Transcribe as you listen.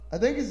I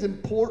think it's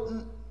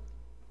important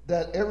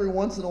that every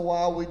once in a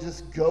while we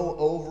just go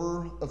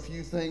over a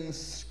few things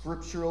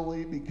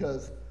scripturally,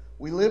 because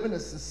we live in a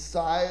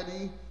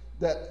society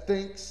that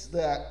thinks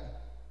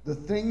that the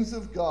things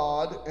of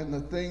God and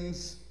the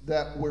things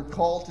that we're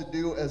called to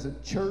do as a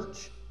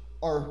church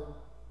are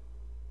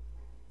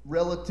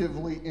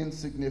relatively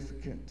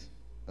insignificant,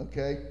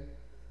 okay?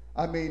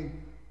 I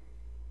mean,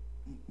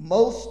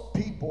 most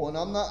people, and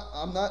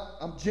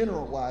I'm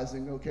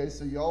generalizing, okay?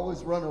 So you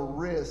always run a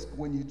risk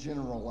when you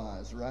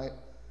generalize, right?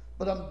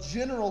 But I'm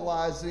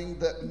generalizing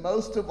that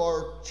most of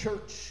our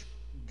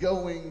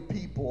church-going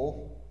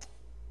people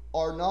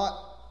are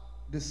not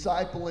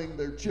discipling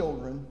their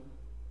children.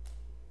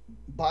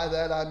 By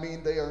that I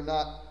mean they are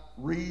not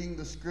reading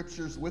the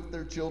scriptures with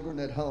their children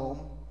at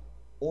home,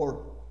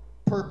 or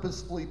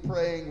purposefully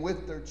praying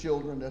with their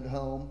children at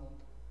home,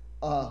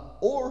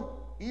 or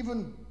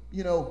even,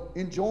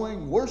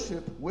 enjoying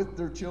worship with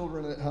their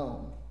children at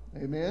home.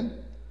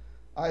 Amen?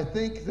 I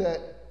think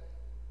that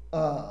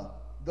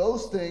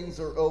those things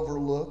are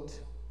overlooked,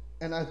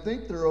 and I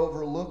think they're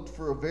overlooked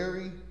for a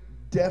very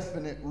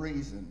definite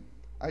reason.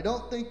 I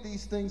don't think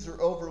these things are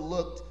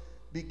overlooked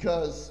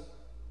because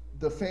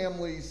the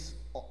families...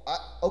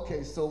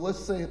 Okay, so let's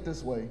say it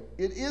this way.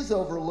 It is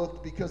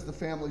overlooked because the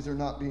families are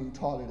not being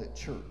taught it at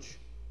church.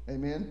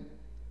 Amen?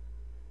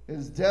 It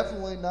is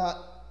definitely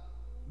not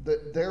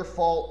their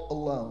fault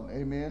alone.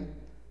 Amen?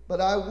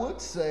 But I would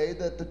say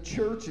that the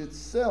church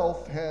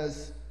itself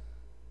has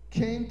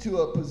came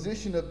to a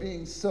position of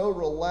being so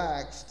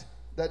relaxed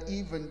that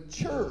even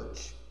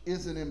church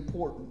isn't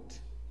important.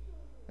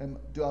 And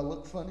do I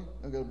look funny?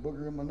 I got a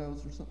booger in my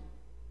nose or something?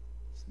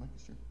 Just making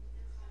sure.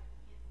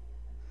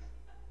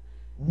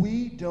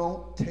 We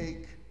don't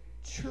take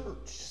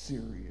church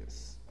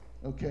serious,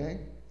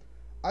 okay?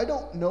 I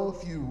don't know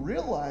if you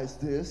realize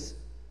this,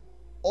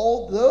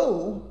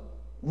 although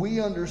we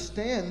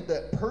understand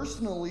that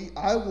personally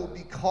I will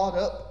be caught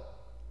up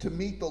to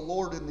meet the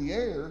Lord in the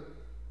air,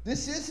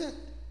 this isn't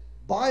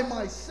by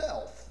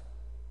myself,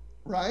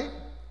 right?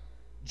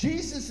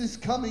 Jesus is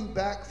coming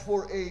back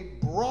for a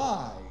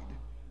bride,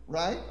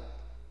 right?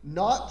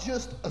 Not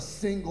just a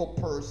single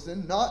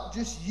person, not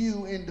just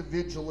you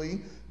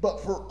individually, but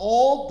for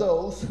all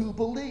those who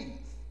believe.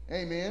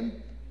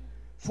 Amen?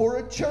 For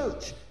a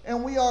church.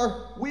 And we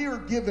are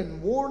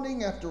given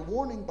warning after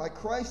warning by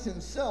Christ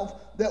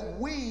himself that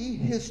we,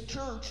 his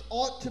church,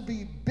 ought to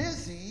be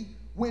busy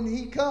when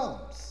he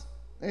comes.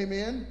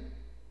 Amen?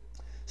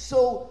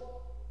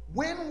 So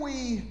when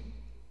we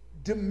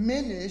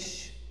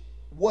diminish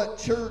what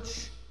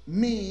church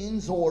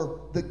means,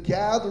 or the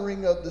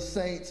gathering of the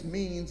saints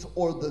means,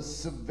 or the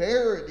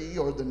severity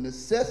or the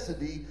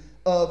necessity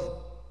of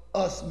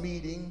us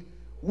meeting,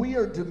 we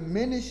are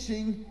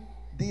diminishing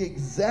the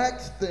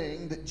exact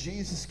thing that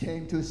Jesus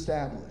came to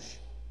establish.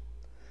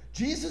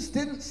 Jesus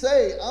didn't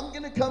say, I'm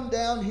going to come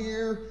down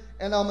here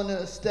and I'm going to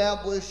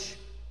establish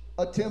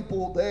a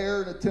temple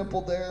there, and a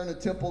temple there, and a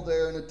temple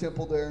there, and a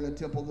temple there, and a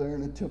temple there,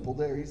 and a temple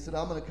there. He said,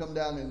 I'm going to come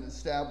down and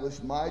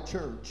establish my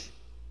church.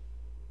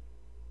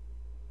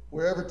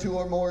 Wherever two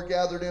or more are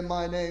gathered in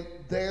my name,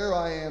 there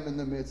I am in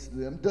the midst of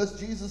them. Does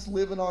Jesus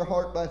live in our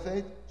heart by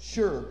faith?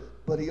 Sure.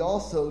 But he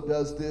also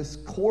does this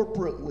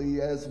corporately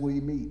as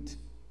we meet.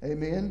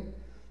 Amen?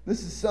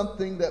 This is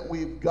something that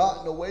we've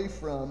gotten away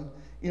from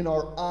in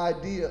our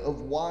idea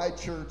of why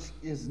church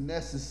is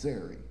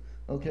necessary.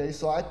 Okay,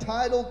 so I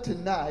titled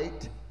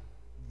tonight,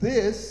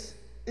 This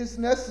is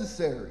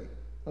Necessary.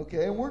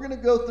 Okay, and we're going to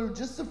go through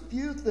just a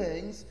few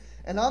things,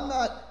 and I'm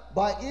not,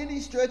 by any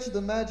stretch of the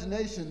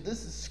imagination,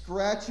 this is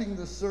scratching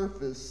the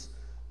surface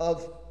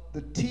of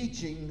the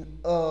teaching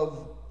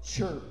of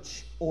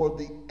church, or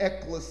the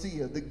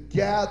ecclesia, the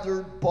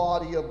gathered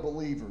body of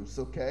believers,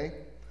 okay?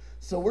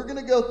 So we're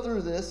going to go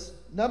through this.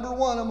 Number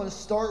one, I'm going to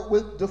start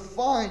with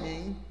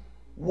defining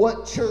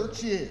what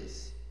church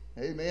is.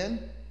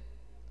 Amen?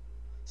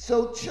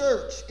 So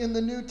church in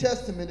the New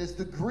Testament is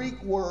the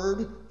Greek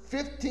word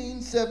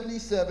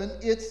 1577.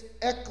 It's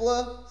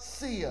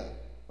ecclesia,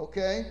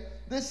 okay?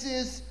 This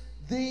is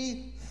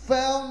the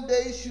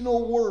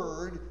foundational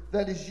word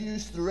that is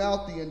used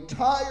throughout the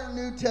entire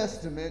New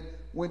Testament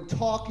when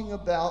talking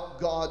about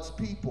God's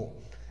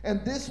people.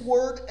 And this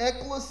word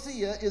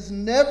ecclesia is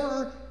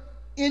never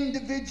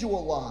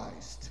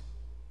individualized.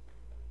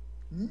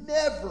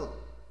 Never.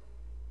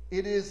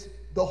 It is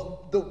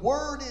the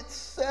word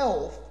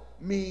itself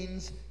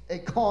means a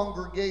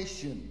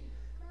congregation,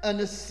 an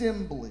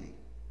assembly,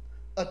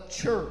 a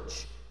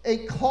church,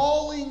 a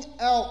calling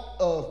out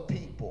of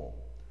people.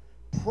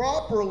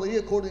 Properly,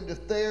 according to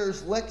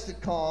Thayer's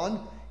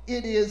lexicon,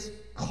 it is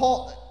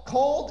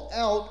called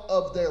out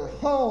of their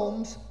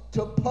homes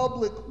to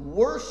public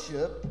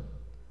worship,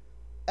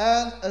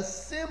 an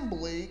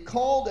assembly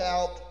called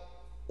out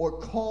or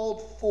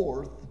called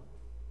forth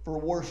for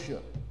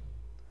worship.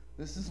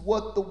 This is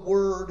what the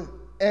word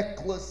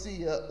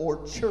ecclesia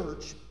or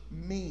church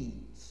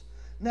means.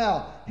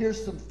 Now,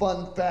 here's some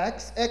fun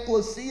facts.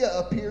 Ecclesia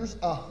appears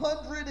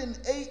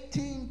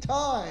 118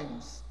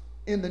 times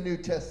in the New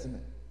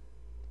Testament.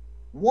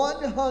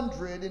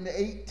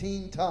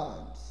 118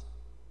 times.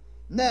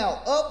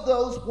 Now, of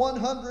those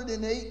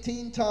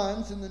 118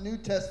 times in the New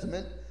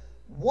Testament,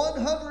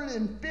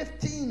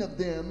 115 of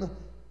them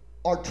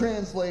are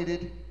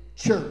translated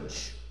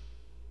church,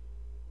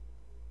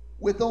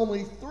 with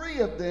only 3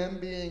 of them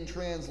being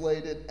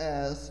translated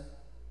as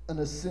an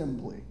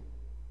assembly.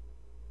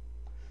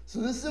 So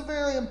this is a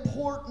very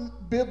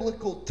important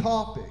biblical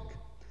topic.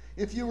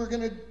 If you're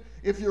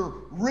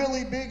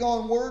really big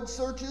on word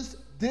searches,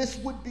 this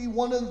would be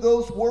one of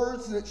those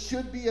words that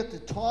should be at the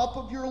top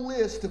of your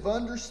list of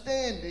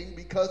understanding,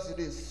 because it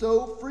is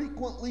so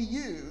frequently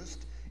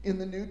used in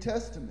the New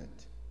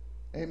Testament.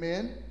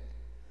 Amen?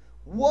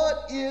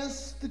 What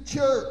is the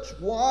church?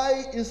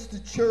 Why is the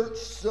church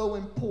so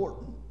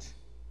important?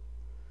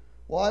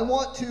 Well, I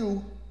want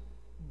to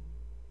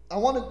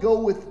go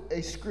with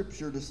a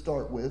scripture to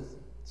start with.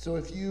 So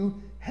if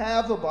you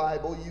have a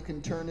Bible, you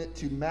can turn it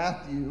to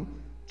Matthew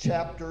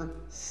chapter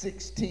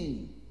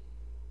 16.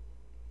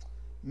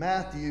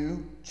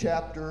 Matthew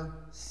chapter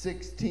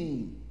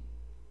 16.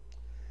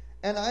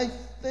 And I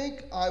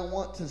think I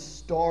want to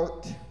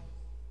start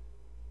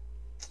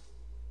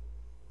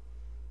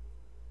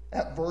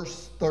at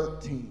verse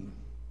 13.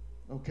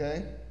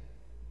 Okay?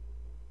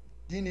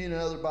 Do you need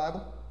another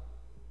Bible?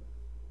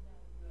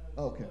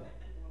 Okay.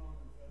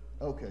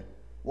 Okay.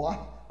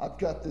 Well, I've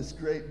got this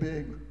great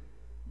big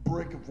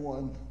brick of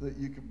one that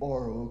you could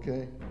borrow,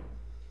 okay?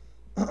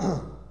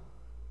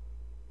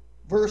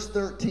 Verse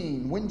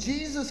 13. When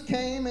Jesus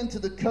came into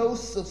the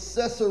coasts of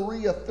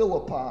Caesarea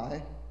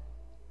Philippi,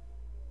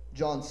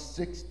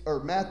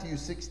 Matthew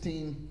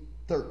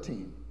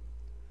 16:13.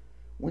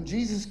 When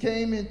Jesus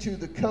came into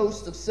the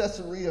coast of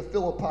Caesarea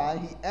Philippi,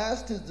 he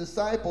asked his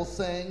disciples,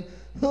 saying,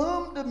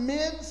 "Whom do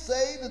men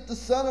say that the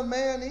Son of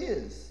Man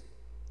is?"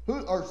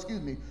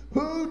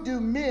 Who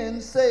do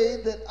men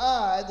say that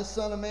I, the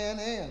Son of Man,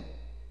 am?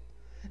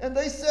 And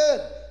they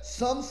said,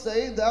 "Some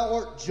say thou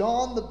art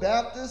John the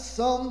Baptist,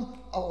 some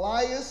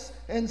Elias,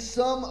 and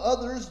some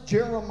others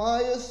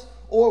Jeremiah,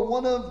 or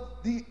one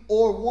of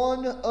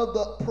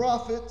the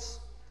prophets."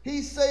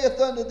 He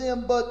saith unto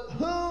them, "But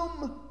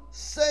whom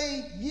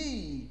say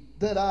ye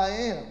that I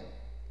am?"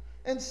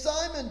 And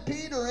Simon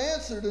Peter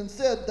answered and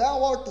said,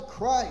 "Thou art the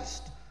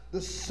Christ,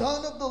 the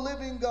Son of the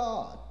living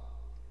God."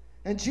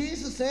 And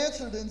Jesus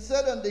answered and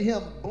said unto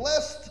him,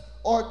 "Blessed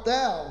art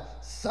thou,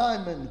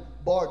 Simon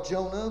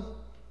Bar-Jonah,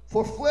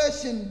 for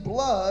flesh and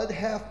blood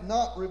hath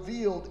not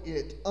revealed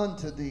it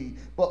unto thee,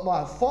 but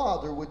my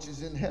Father which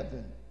is in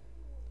heaven.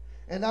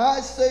 And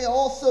I say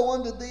also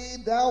unto thee,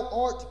 thou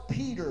art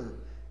Peter,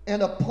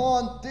 and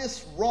upon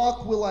this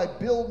rock will I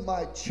build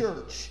my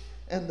church,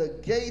 and the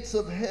gates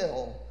of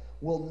hell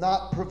will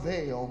not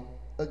prevail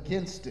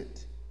against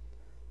it."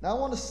 Now I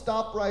want to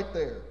stop right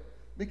there,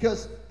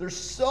 because there's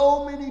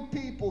so many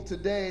people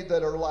today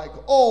that are like,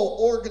 "Oh,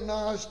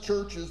 organized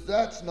churches,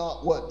 that's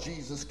not what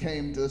Jesus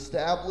came to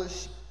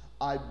establish."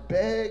 I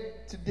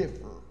beg to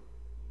differ.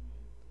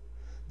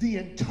 The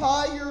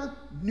entire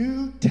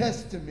New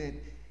Testament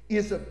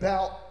is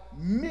about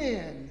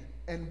men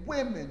and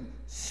women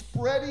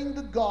spreading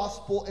the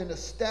gospel and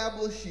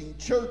establishing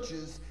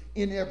churches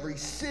in every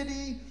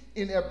city,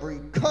 in every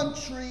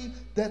country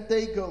that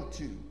they go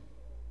to.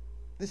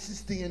 This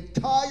is the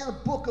entire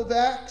book of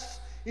Acts.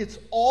 It's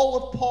all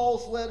of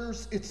Paul's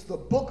letters. It's the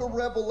book of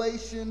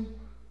Revelation.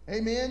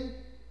 Amen?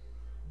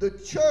 The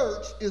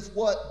church is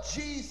what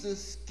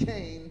Jesus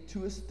came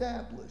to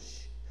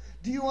establish.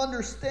 Do you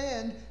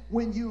understand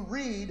when you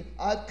read,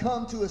 "I've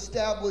come to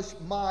establish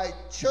my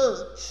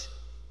church"?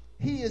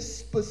 He is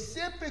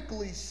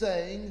specifically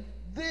saying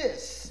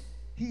this.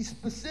 He's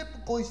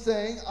specifically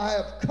saying, "I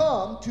have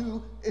come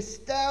to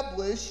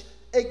establish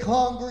a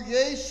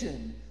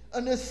congregation,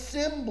 an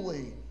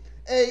assembly,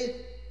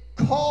 a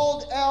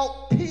called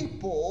out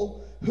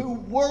people who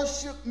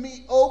worship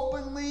me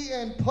openly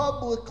and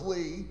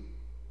publicly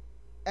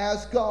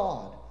as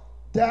God."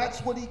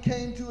 That's what he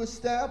came to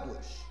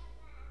establish.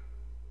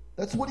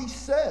 That's what he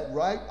said,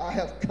 right? "I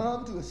have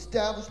come to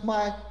establish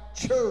my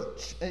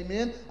church."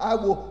 Amen. I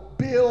will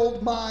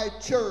build my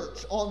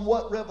church on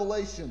what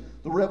revelation?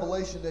 The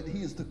revelation that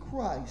he is the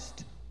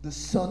Christ, the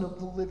Son of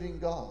the living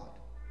God.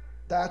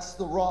 That's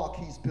the rock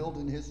he's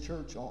building his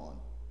church on.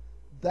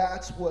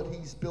 That's what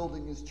he's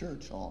building his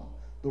church on.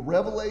 The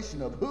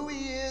revelation of who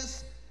he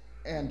is,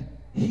 and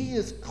he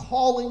is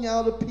calling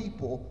out a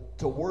people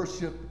to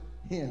worship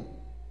him.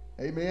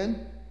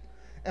 Amen?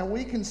 And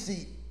we can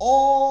see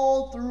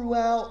all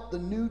throughout the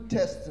New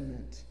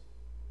Testament,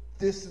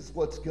 this is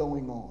what's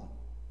going on.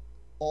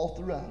 All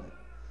throughout it.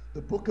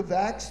 The book of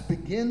Acts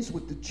begins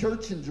with the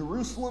church in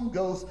Jerusalem,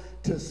 goes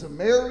to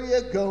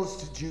Samaria, goes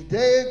to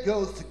Judea,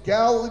 goes to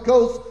Galilee,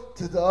 goes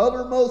to the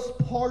uttermost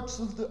parts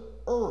of the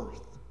earth.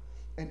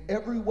 And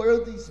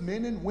everywhere these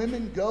men and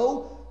women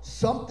go,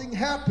 something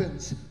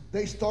happens.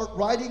 They start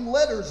writing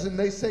letters, and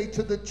they say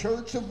to the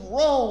church of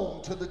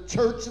Rome, to the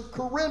church of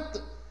Corinth,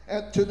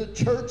 and to the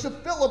church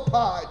of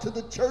Philippi, to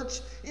the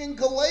church in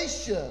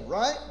Galatia,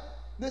 right?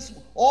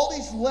 All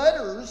these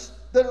letters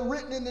that are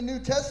written in the New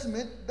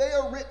Testament, they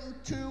are written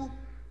to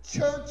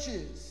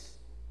churches.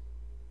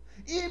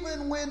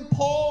 Even when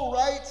Paul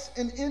writes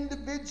an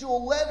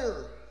individual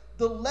letter,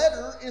 the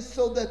letter is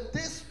so that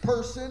this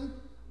person,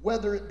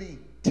 whether it be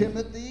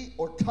Timothy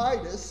or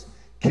Titus,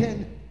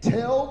 can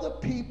tell the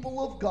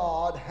people of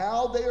God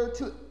how they are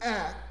to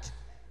act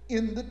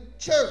in the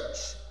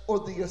church or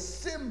the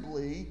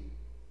assembly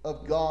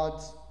of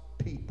God's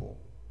people.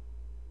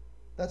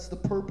 That's the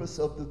purpose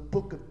of the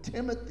book of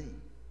Timothy,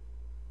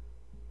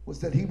 was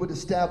that he would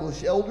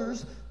establish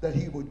elders, that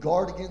he would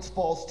guard against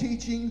false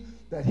teaching,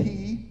 that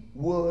he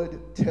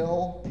would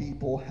tell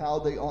people how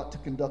they ought to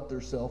conduct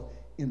themselves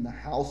in the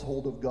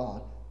household of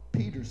God.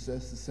 Peter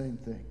says the same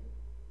thing.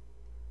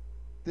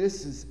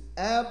 This is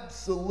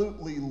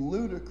absolutely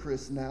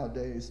ludicrous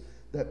nowadays,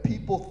 that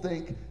people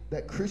think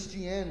that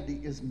Christianity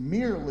is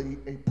merely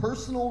a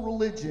personal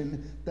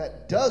religion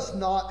that does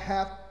not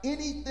have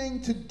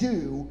anything to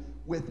do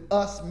with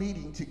us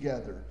meeting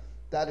together.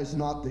 That is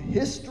not the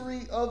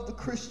history of the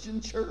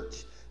Christian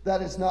church.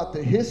 That is not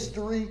the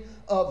history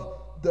of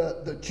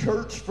the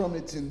church from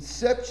its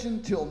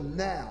inception till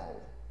now.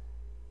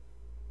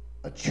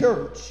 A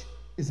church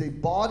is a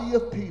body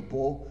of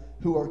people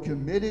who are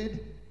committed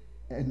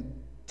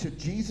to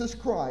Jesus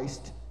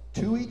Christ,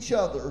 to each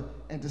other,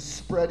 and to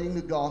spreading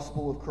the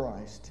gospel of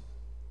Christ.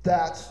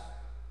 That's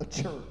a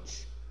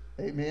church.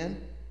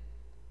 Amen?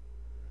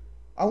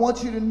 I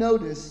want you to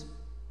notice,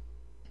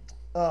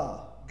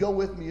 go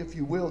with me if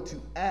you will,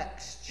 to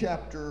Acts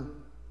chapter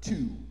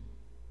 2.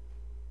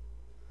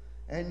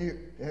 And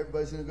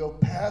everybody's going to go,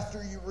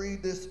 Pastor, you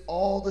read this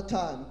all the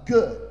time.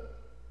 Good.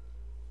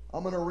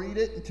 I'm going to read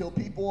it until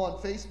people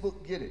on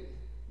Facebook get it.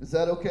 Is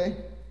that okay?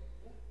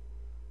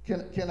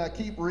 Can I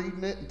keep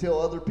reading it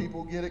until other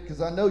people get it? Because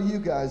I know you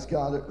guys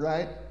got it,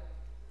 right?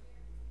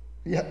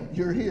 Yeah,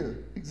 you're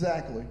here.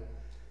 Exactly.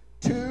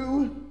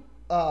 Go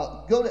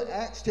to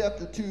Acts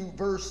chapter 2,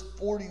 verse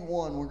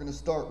 41. We're going to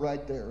start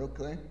right there,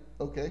 okay?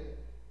 Okay?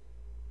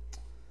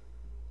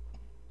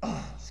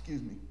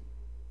 Excuse me.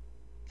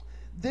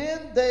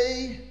 Then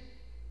they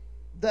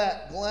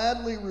that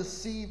gladly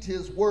received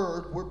his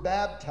word were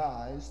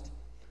baptized,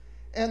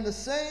 and the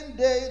same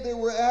day there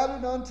were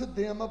added unto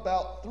them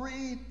about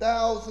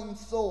 3,000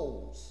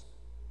 souls.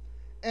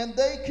 And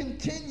they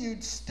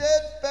continued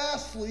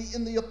steadfastly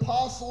in the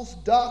apostles'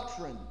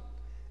 doctrine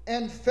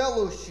and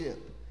fellowship,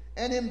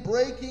 and in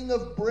breaking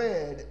of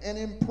bread, and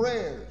in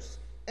prayers.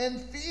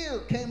 And fear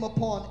came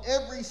upon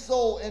every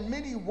soul, and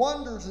many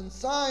wonders and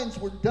signs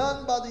were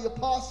done by the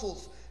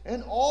apostles.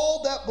 And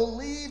all that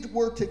believed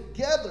were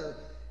together,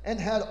 and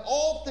had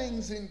all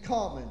things in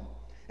common,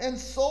 and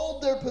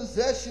sold their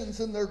possessions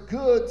and their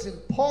goods,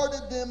 and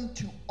parted them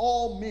to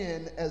all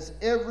men as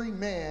every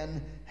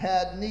man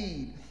had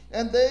need.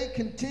 And they,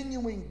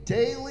 continuing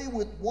daily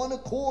with one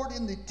accord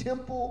in the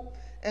temple,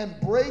 and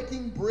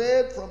breaking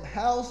bread from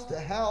house to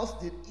house,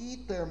 did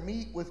eat their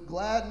meat with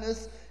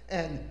gladness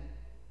and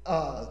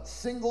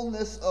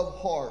singleness of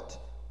heart,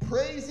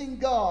 praising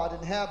God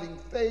and having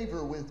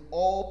favor with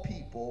all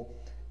people.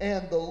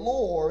 And the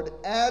Lord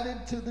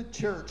added to the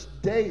church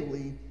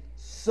daily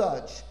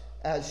such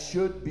as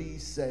should be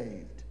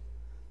saved.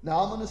 Now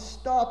I'm going to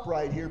stop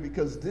right here,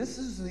 because this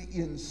is the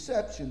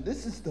inception.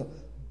 This is the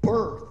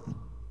birth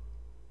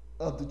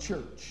of the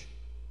church.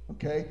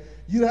 Okay?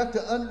 You have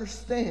to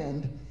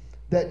understand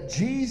that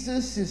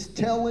Jesus is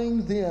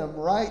telling them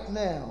right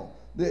now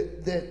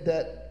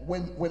that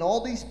when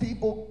all these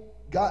people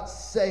got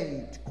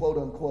saved, quote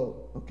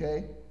unquote,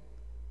 okay?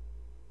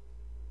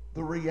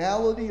 The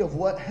reality of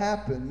what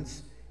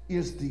happens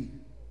is the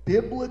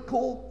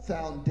biblical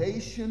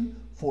foundation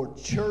for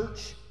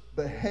church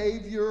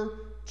behavior,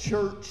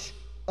 church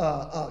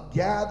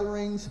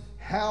gatherings,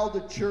 how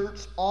the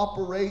church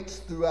operates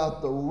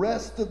throughout the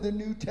rest of the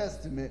New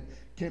Testament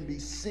can be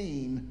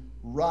seen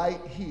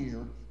right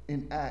here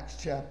in Acts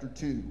chapter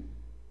 2.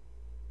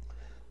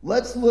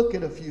 Let's look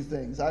at a few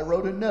things. I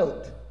wrote a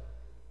note.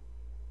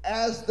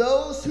 As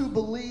those who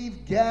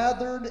believe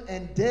gathered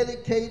and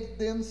dedicated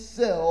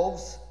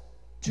themselves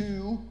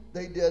to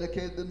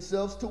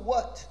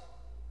what?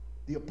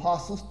 The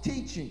apostles'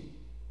 teaching,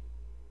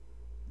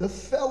 the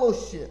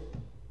fellowship,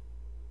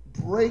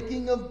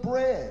 breaking of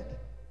bread,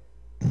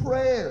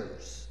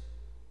 prayers,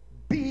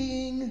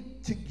 being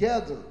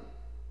together.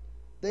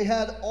 They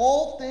had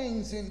all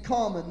things in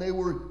common. They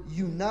were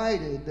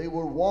united. They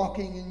were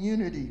walking in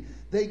unity.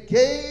 They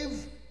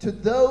gave to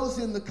those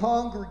in the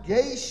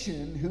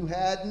congregation who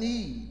had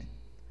need.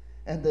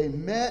 And they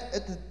met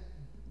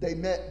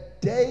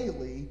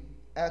daily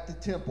at the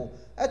temple.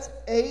 That's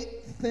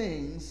 8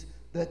 things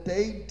that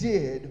they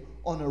did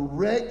on a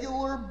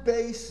regular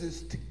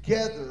basis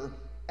together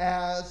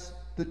as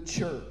the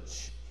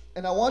church.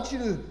 And I want you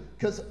to,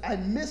 because I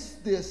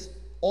missed this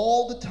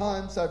all the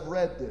times I've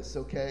read this,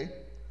 okay?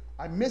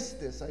 I missed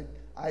this.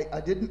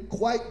 I didn't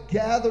quite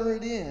gather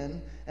it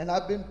in, and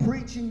I've been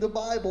preaching the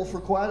Bible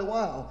for quite a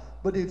while.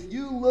 But if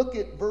you look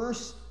at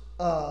verse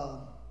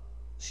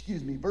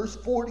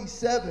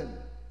 47,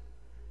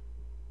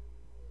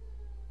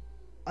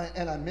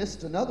 and I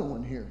missed another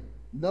one here.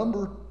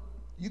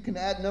 You can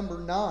add number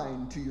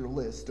 9 to your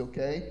list,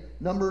 okay?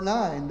 Number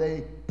 9,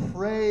 they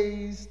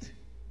praised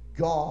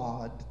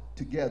God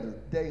together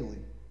daily.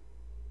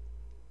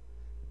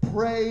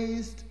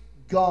 Praised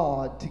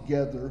God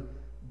together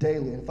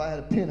daily. And if I had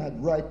a pen, I'd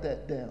write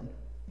that down.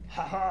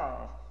 Ha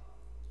ha.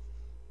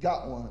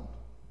 Got one.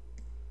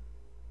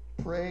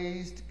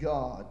 Praised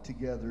God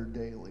together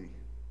daily.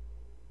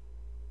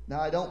 Now,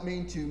 I don't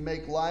mean to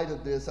make light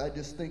of this. I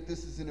just think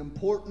this is an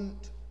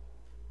important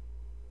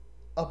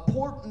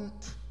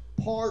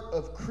part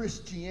of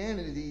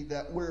Christianity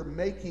that we're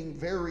making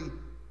very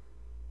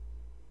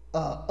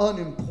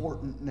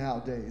unimportant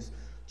nowadays.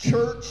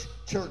 Church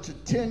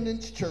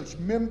attendance, church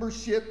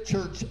membership,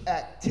 church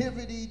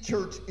activity,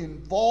 church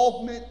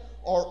involvement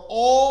are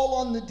all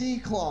on the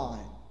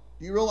decline.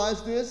 Do you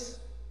realize this?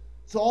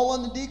 It's all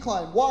on the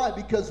decline. Why?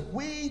 Because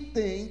we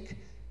think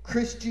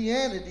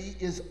Christianity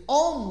is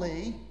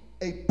only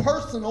a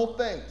personal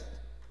faith,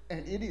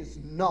 and it is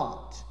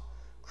not.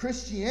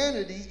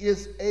 Christianity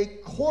is a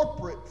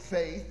corporate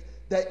faith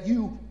that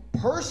you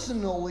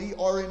personally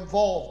are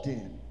involved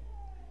in.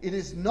 It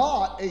is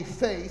not a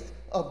faith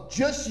of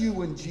just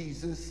you and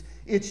Jesus.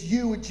 It's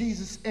you and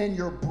Jesus and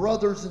your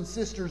brothers and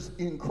sisters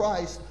in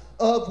Christ,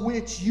 of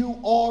which you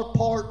are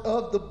part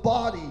of the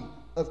body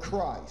of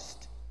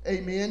Christ.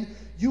 Amen.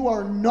 You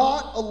are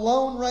not a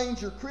Lone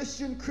Ranger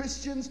Christian.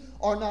 Christians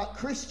are not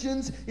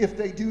Christians if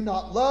they do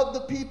not love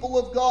the people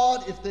of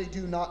God, if they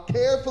do not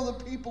care for the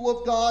people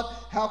of God.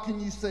 How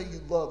can you say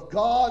you love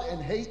God and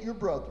hate your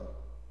brother?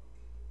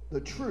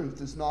 The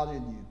truth is not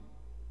in you.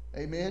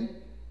 Amen.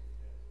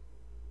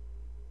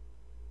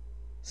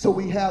 So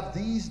we have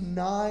these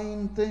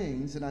 9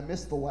 things, and I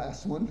missed the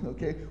last one,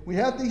 okay? We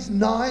have these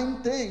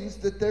 9 things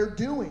that they're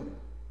doing.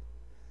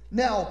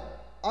 Now,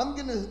 I'm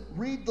going to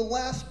read the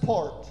last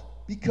part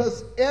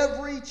because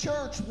every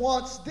church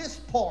wants this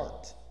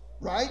part,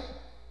 right?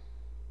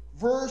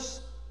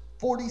 Verse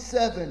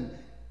 47,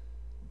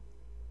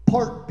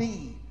 part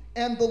B.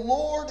 And the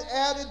Lord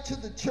added to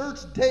the church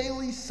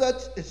daily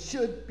such as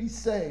should be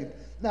saved.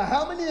 Now,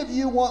 how many of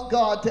you want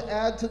God to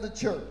add to the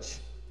church?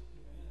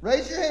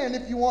 Raise your hand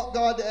if you want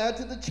God to add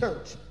to the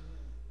church.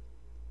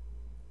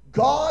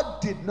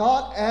 God did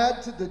not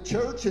add to the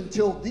church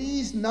until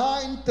these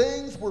 9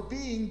 things were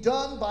being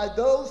done by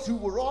those who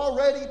were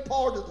already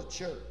part of the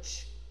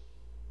church.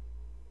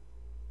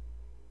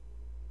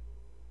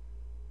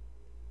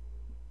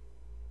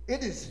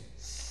 It is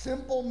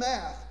simple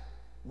math.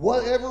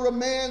 Whatever a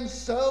man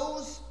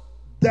sows,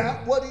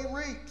 that's what he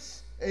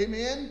reaps.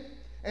 Amen?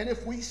 And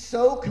if we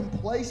sow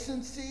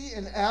complacency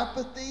and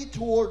apathy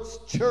towards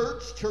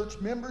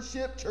church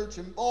membership, church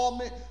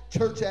involvement,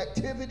 church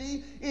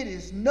activity, it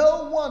is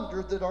no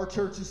wonder that our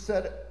church is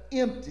set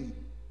empty.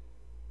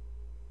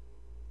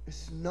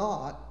 It's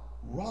not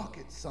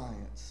rocket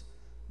science.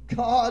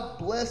 God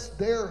blessed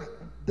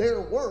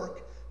their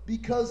work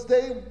because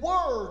they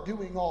were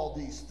doing all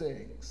these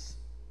things.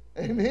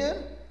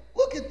 Amen?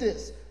 Look at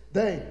this.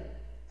 They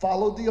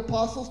followed the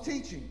apostles'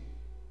 teaching.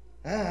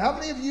 How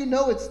many of you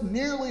know it's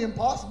nearly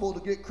impossible to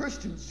get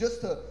Christians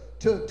just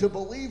to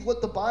believe what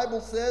the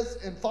Bible says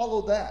and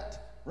follow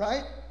that,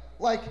 right?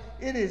 Like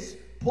it is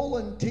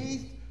pulling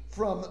teeth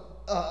from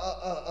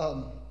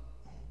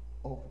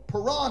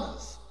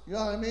piranhas. You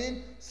know what I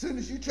mean? As soon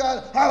as you try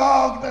to,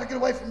 oh, you better get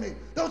away from me.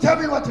 Don't tell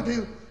me what to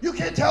do. You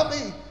can't tell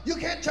me. You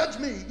can't judge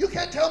me. You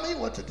can't tell me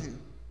what to do.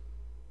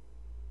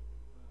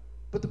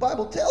 But the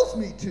Bible tells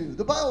me to.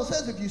 The Bible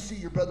says if you see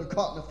your brother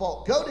caught in a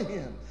fault, go to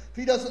him. If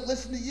he doesn't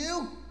listen to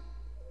you,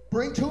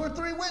 bring 2 or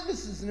 3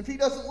 witnesses. And if he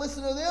doesn't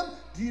listen to them,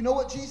 do you know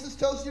what Jesus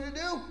tells you to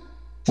do?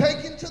 Take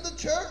him to the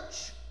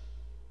church.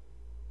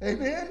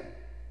 Amen?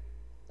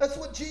 That's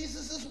what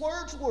Jesus'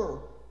 words were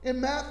in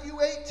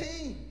Matthew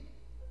 18.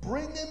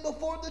 Bring them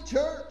before the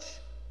church.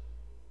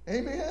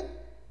 Amen?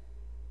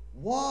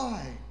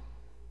 Why?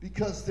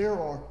 Because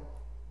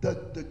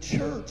the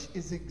church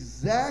is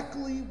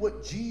exactly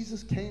what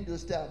Jesus came to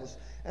establish.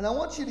 And I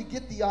want you to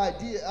get the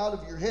idea out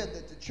of your head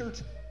that the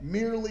church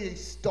merely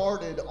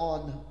started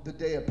on the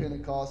day of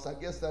Pentecost. I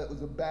guess that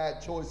was a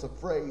bad choice of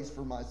phrase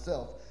for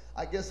myself.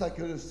 I guess I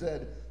could have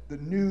said the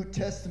New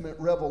Testament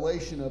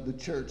revelation of the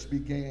church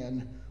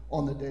began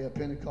on the day of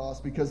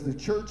Pentecost, because the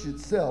church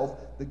itself,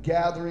 the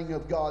gathering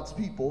of God's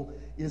people,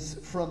 is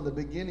from the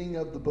beginning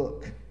of the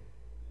book.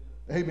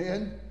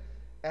 Amen?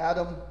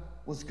 Adam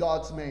was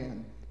God's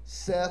man.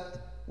 Seth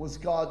was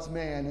God's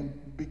man,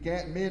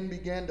 and men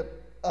began to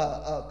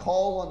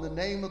call on the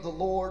name of the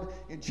Lord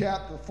in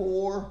chapter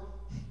 4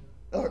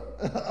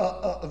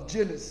 of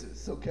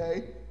Genesis,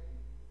 okay?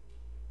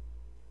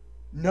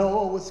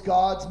 Noah was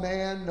God's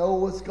man, Noah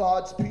was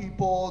God's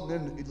people,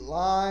 and then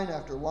line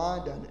after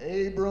line down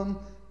to Abram.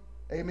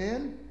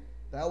 Amen?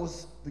 That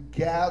was the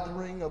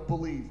gathering of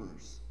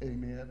believers.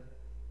 Amen?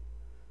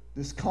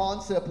 This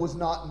concept was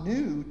not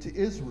new to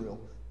Israel.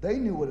 They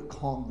knew what a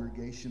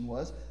congregation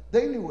was.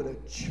 They knew what a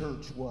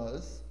church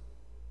was.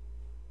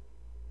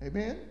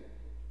 Amen?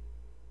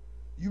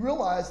 You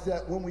realize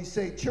that when we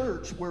say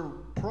church, we're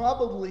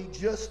probably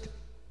just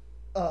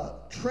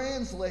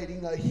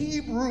translating a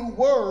Hebrew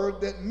word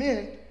that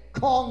meant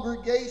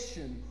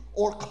congregation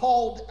or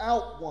called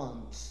out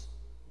ones.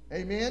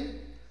 Amen?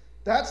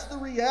 That's the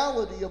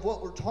reality of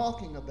what we're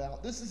talking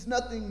about. This is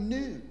nothing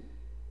new,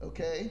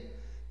 okay?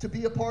 To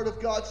be a part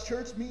of God's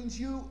church means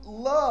you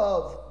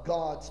love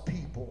God's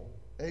people.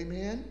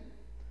 Amen?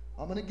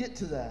 I'm going to get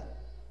to that.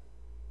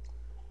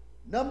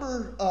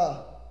 Number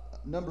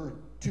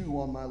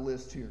 2 on my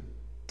list here.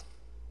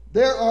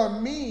 There are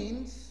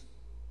means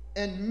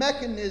and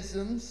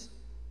mechanisms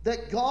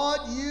that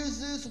God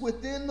uses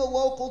within the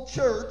local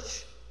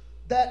church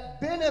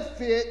that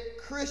benefit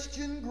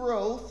Christian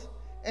growth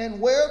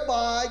and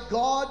whereby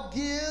God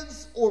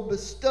gives or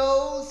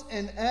bestows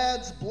and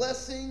adds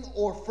blessing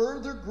or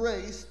further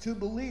grace to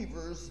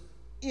believers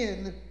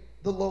in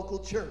the local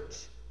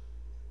church.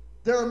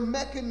 There are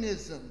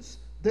mechanisms,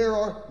 there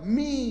are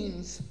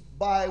means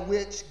by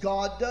which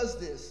God does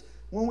this.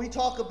 When we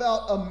talk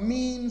about a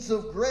means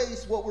of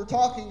grace, what we're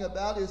talking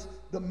about is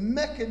the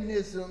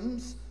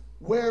mechanisms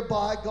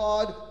whereby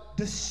God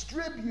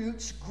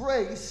distributes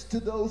grace to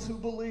those who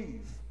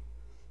believe.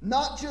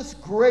 Not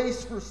just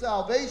grace for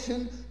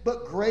salvation,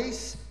 but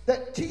grace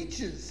that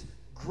teaches,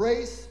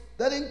 grace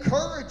that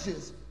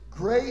encourages,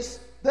 grace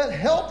that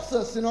helps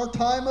us in our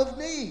time of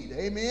need.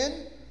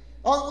 Amen?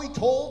 Aren't we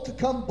told to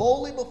come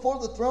boldly before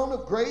the throne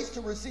of grace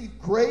to receive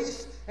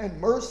grace and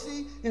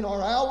mercy in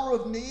our hour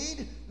of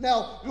need?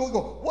 Now, you'll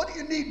go, what do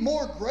you need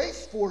more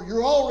grace for?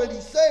 You're already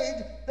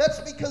saved. That's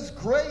because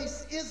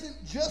grace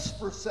isn't just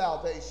for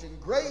salvation.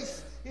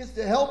 Grace is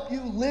to help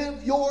you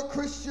live your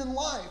Christian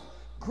life.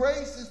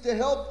 Grace is to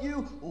help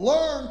you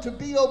learn to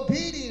be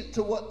obedient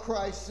to what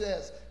Christ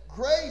says.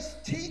 Grace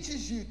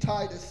teaches you,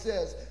 Titus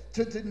says,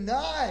 to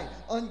deny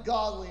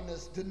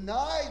ungodliness,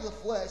 deny the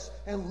flesh,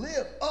 and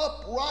live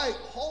upright,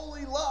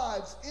 holy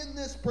lives in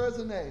this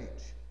present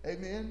age.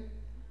 Amen?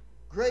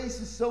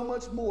 Grace is so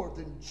much more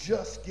than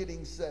just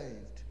getting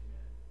saved.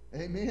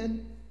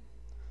 Amen?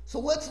 So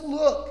let's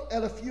look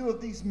at a few of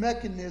these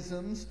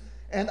mechanisms,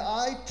 and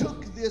I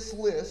took this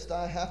list,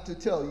 I have to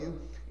tell you,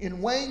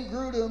 in Wayne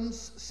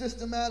Grudem's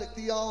Systematic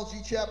Theology,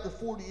 chapter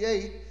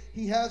 48,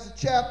 he has a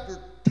chapter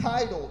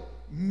titled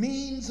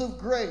Means of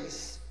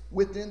Grace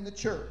Within the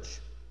Church.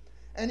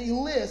 And he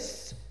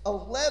lists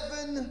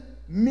 11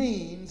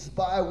 means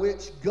by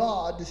which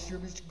God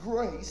distributes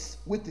grace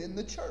within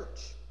the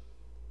church.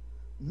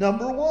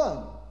 Number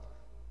 1,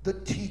 the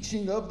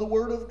teaching of the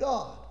Word of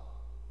God.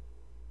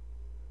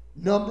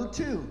 Number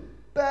 2,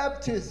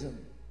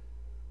 baptism.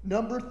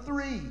 Number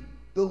 3,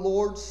 the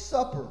Lord's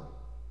Supper.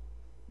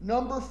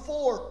 Number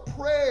 4,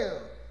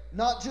 prayer.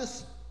 Not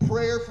just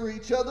prayer for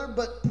each other,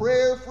 but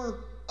prayer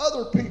for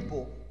other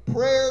people.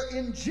 Prayer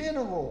in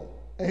general.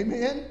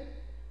 Amen?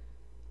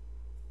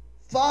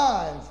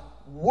 5,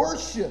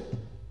 worship.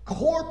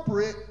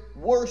 Corporate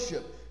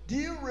worship. Do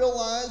you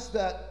realize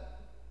that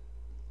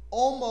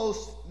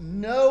almost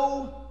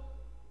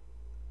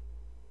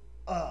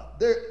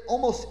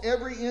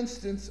every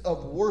instance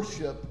of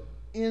worship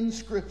in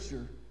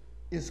Scripture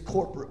is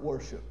corporate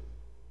worship?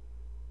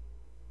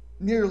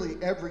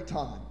 Nearly every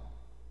time.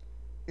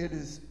 It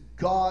is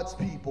God's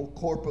people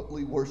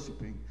corporately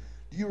worshiping.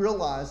 Do you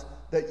realize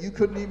that you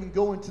couldn't even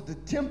go into the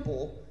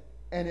temple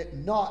and it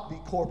not be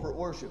corporate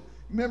worship?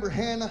 Remember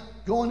Hannah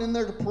going in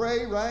there to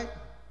pray, right?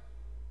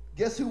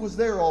 Guess who was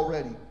there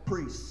already?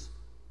 Priests.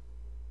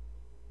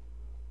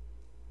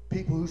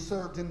 People who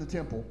served in the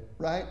temple,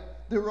 right?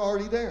 They were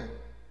already there.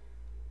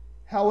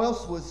 How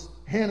else was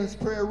Hannah's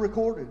prayer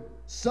recorded?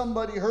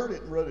 Somebody heard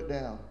it and wrote it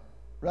down,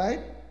 right?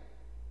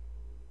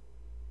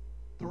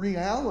 The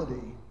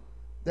reality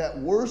that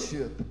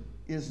worship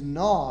is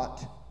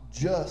not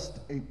just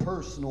a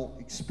personal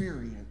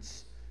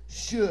experience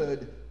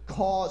should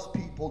cause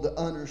people to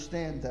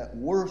understand that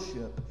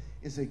worship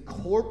is a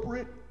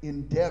corporate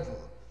endeavor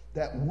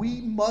that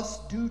we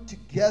must do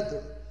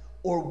together,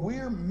 or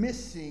we're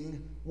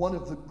missing one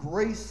of the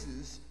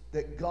graces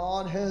that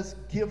God has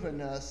given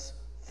us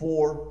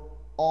for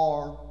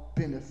our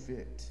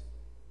benefit.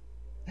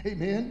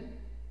 Amen?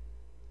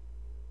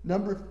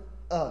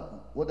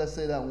 What did I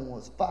say that one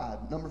was?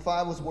 5. Number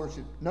 5 was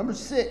worship. Number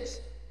 6,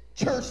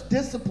 church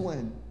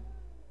discipline.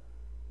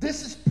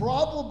 This is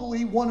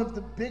probably one of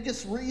the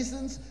biggest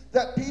reasons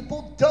that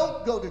people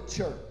don't go to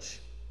church.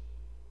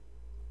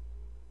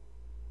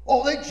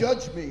 Oh, they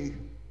judge me.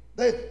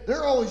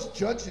 They're always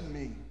judging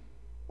me.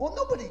 Well,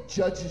 nobody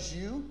judges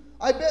you.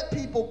 I bet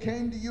people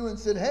came to you and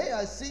said, hey,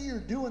 I see you're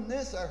doing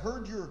this. I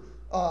heard you're,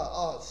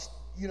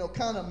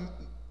 kind of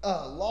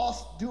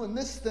lost doing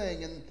this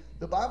thing. And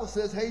the Bible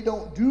says, hey,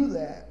 don't do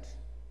that.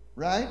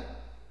 Right?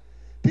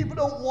 People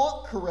don't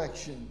want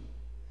correction.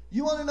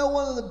 You want to know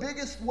one of the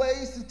biggest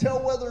ways to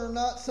tell whether or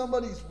not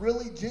somebody's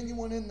really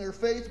genuine in their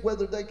faith,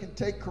 whether they can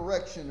take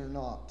correction or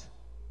not?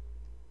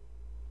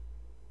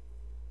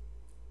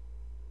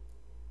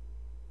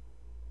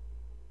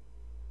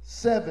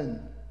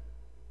 Seven,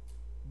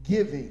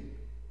 giving.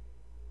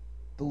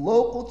 The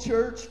local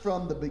church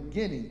from the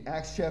beginning,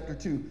 Acts chapter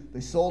 2, they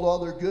sold all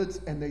their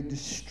goods and they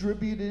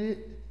distributed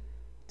it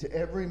to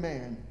every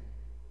man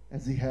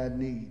as he had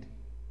need.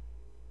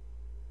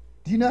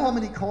 Do you know how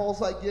many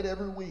calls I get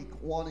every week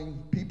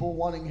people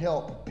wanting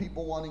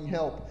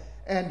help?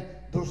 And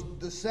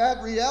the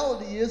sad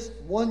reality is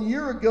 1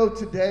 year ago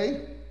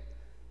today,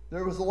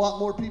 there was a lot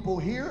more people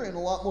here and a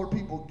lot more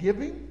people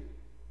giving,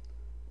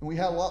 and we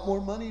had a lot more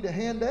money to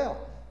hand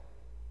out.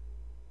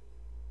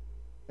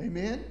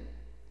 Amen?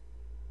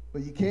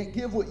 But you can't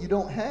give what you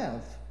don't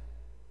have.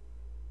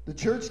 The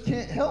church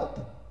can't help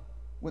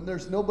when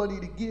there's nobody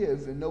to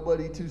give and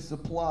nobody to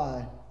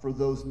supply for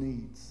those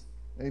needs.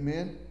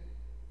 Amen?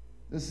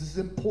 This is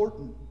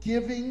important.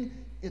 Giving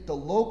at the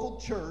local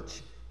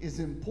church is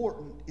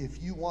important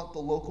if you want the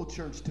local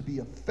church to be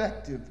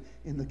effective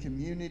in the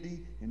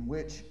community in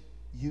which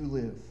you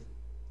live.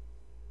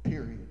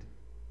 Period.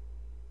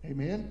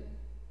 Amen?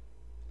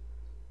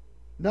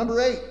 Number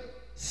 8,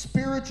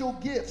 spiritual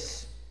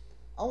gifts.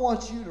 I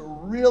want you to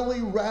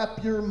really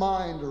wrap your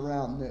mind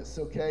around this,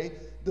 okay?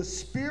 The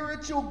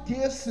spiritual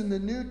gifts in the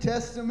New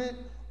Testament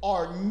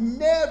are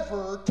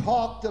never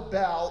talked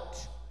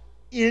about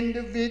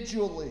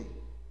individually.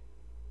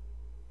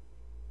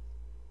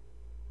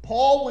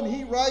 Paul, when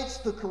he writes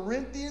the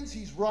Corinthians,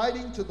 he's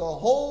writing to the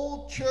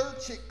whole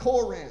church at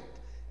Corinth,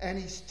 and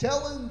he's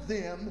telling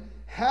them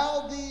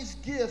how these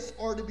gifts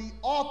are to be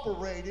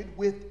operated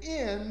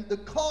within the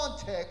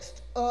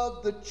context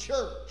of the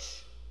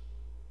church.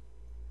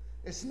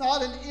 It's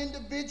not an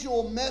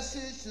individual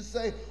message to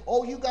say,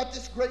 oh, you got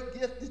this great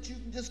gift that you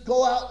can just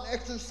go out and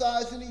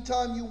exercise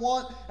anytime you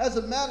want. As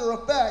a matter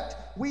of fact,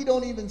 we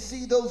don't even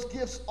see those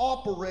gifts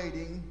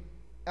operating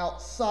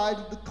outside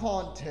of the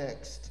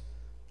context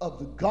of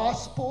the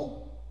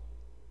gospel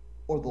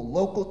or the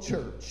local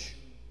church.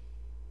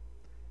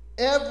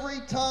 Every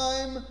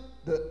time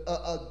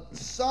a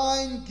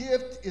sign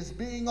gift is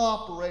being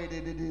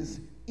operated, it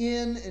is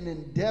in an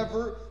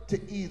endeavor to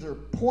either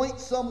point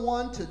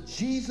someone to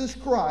Jesus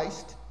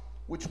Christ,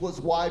 which was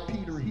why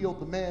Peter healed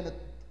the man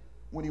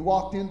when he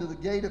walked into the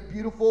gate of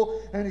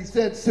Beautiful, and he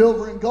said,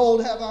 silver and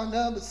gold have I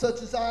none, but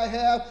such as I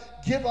have,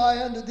 give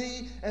I unto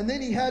thee. And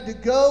then he had to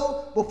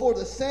go before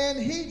the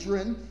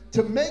Sanhedrin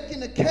to make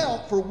an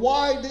account for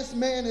why this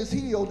man is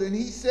healed. And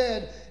he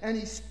said, and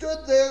he stood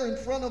there in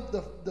front of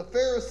the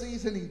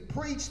Pharisees and he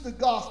preached the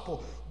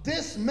gospel.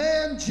 This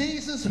man,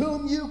 Jesus,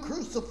 whom you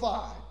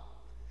crucified,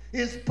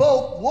 is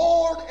both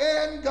Lord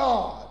and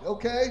God,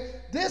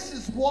 okay? This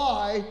is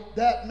why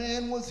that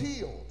man was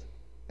healed.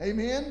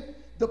 Amen?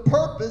 The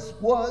purpose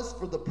was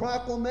for the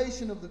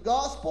proclamation of the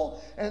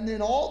gospel, and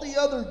then all the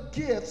other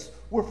gifts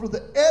were for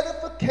the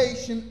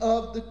edification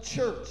of the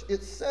church.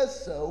 It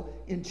says so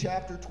in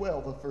chapter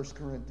 12 of 1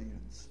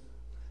 Corinthians.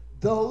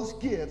 Those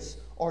gifts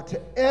are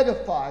to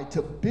edify,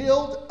 to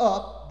build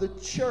up the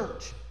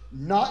church.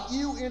 Not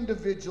you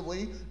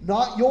individually,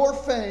 not your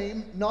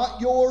fame,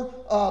 not your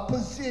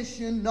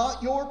position,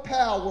 not your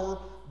power,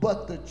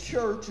 but the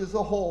church as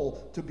a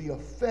whole to be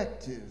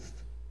effective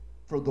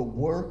for the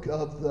work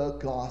of the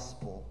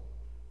gospel.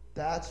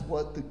 That's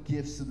what the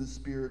gifts of the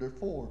Spirit are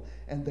for.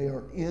 And they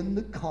are in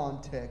the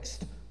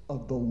context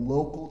of the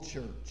local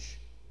church.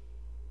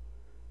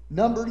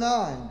 Number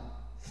 9,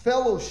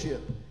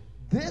 fellowship.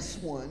 This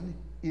one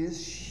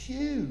is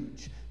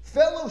huge.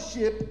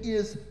 Fellowship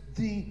is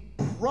the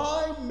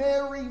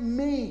primary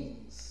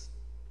means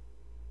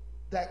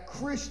that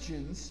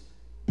Christians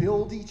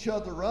build each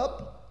other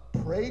up,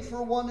 pray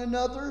for one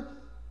another,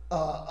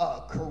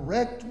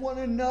 correct one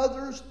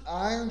another.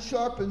 Iron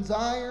sharpens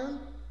iron.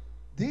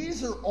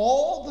 These are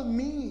all the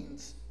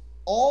means.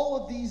 All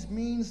of these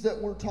means that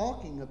we're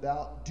talking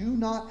about do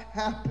not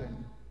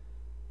happen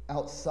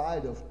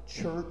outside of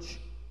church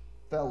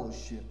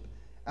fellowship,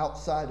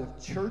 outside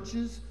of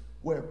churches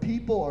where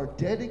people are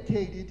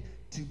dedicated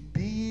to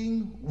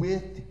being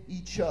with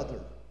each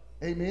other.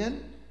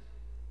 Amen?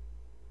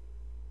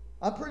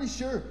 I'm pretty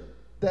sure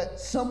that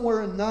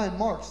somewhere in 9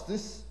 Marks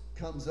this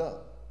comes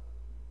up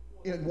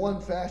in one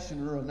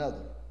fashion or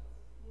another.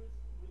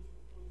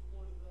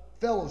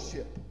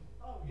 Fellowship.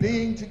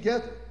 Being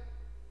together.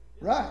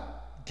 Right.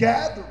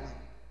 Gathering.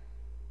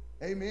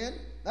 Amen?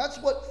 That's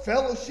what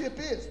fellowship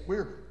is.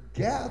 We're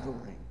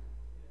gathering.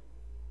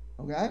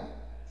 Okay?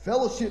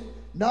 Fellowship,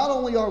 not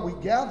only are we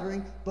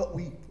gathering, but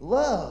we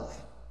love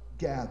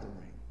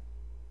gathering.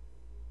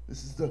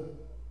 This is the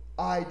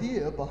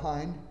idea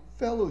behind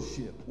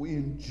fellowship. We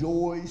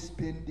enjoy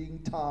spending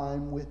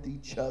time with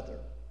each other.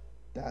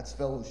 That's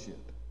fellowship,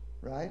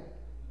 right?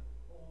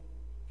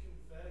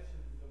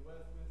 Confessions, the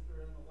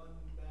Westminster and the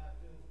London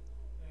Baptist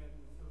and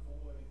the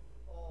Savoy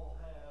all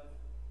have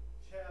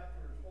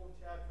whole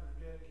chapters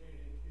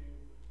dedicated to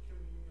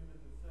communion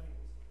of the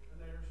saints.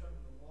 And they are some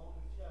of the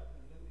longest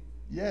chapters in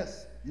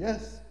these.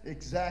 Yes,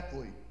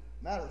 exactly.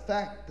 Matter of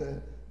fact,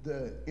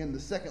 in the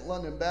Second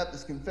London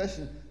Baptist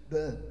Confession,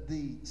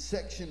 the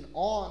section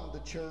on the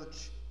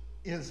church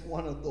is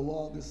one of the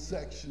longest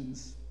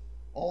sections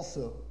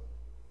also.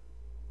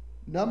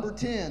 Number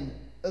 10,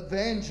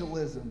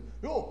 evangelism.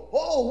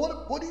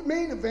 What do you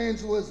mean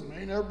evangelism?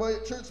 Ain't everybody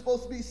at church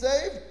supposed to be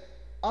saved?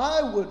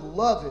 I would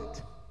love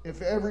it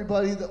if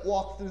everybody that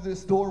walked through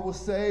this door was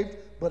saved,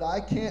 but I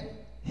can't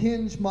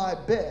hinge my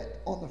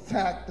bet on the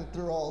fact that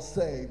they're all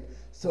saved.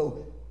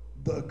 So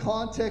the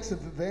context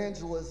of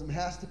evangelism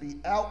has to be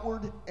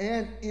outward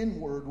and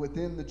inward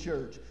within the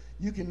church.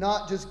 You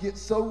cannot just get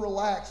so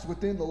relaxed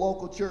within the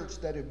local church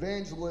that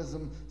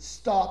evangelism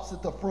stops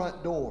at the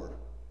front door.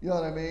 You know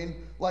what I mean?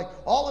 Like,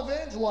 I'll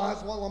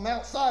evangelize while I'm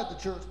outside the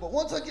church, but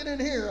once I get in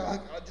here,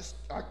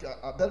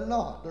 I better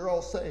not. They're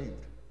all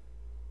saved.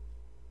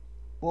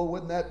 Well,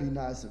 wouldn't that be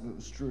nice if it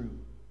was true?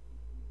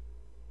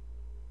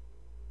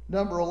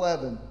 Number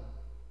 11,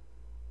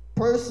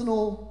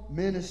 personal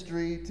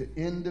ministry to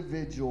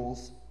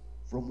individuals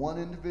from one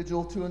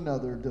individual to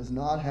another does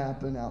not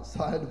happen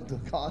outside of the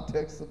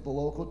context of the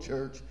local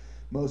church.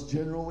 Most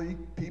generally,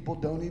 people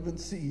don't even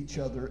see each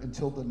other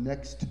until the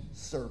next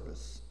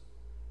service.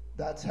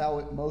 That's how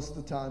it most of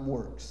the time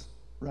works,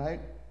 right?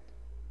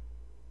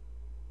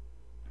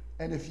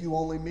 And if you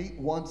only meet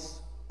once,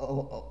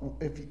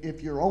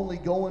 if you're only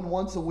going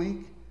once a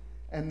week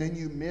and then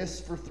you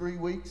miss for 3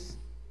 weeks,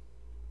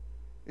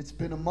 it's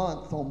been a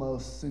month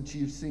almost since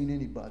you've seen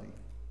anybody.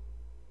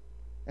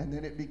 And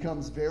then it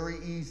becomes very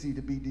easy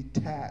to be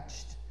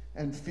detached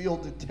and feel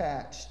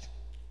detached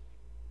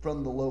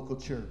from the local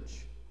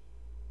church.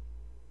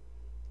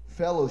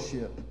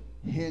 Fellowship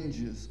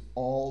hinges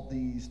all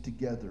these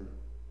together,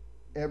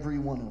 every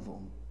one of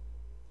them.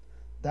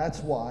 That's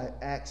why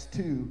Acts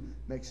 2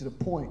 makes it a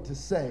point to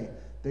say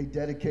they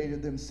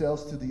dedicated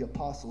themselves to the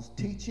apostles'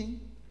 teaching,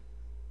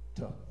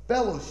 to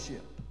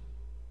fellowship,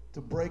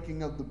 to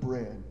breaking of the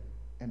bread,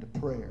 and to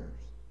prayers.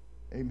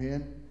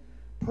 Amen?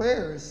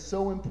 Prayer is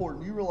so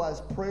important. You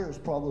realize prayer is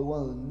probably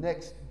one of the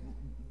next,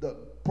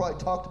 probably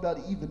talked about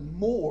even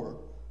more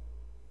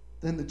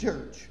than the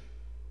church.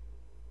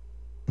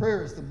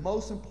 Prayer is the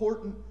most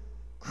important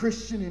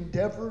Christian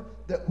endeavor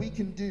that we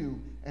can do,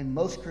 and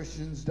most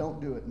Christians don't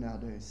do it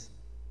nowadays.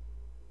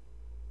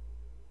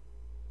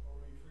 Or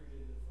we treat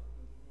it as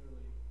something that's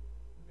really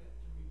meant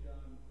to be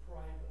done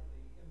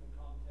privately in the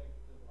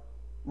context of our...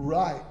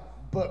 Right,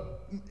 but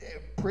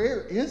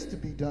prayer is to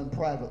be done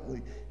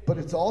privately, but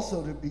it's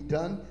also to be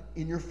done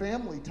in your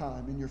family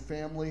time, in your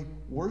family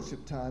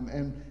worship time,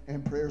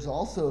 and prayer is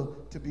also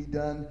to be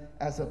done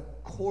as a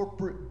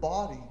corporate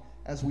body,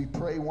 as we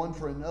pray one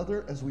for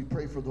another, as we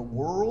pray for the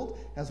world,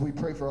 as we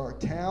pray for our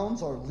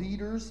towns, our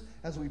leaders,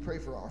 as we pray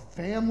for our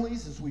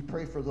families, as we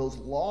pray for those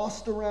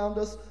lost around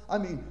us. I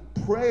mean,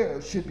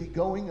 prayer should be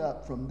going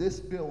up from this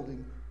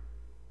building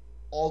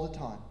all the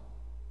time.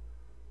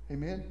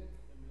 Amen?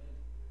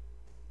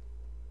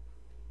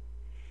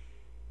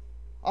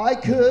 I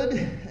could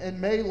and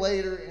may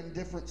later in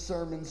different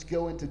sermons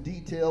go into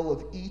detail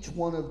of each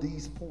one of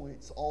these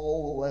points,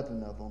 all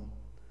 11 of them.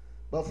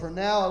 But for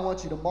now, I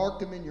want you to mark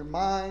them in your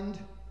mind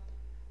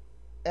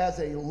as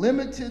a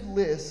limited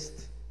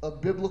list of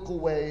biblical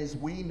ways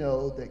we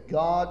know that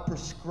God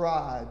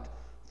prescribed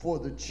for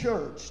the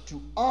church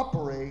to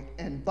operate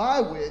and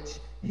by which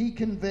he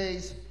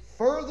conveys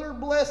further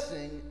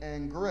blessing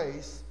and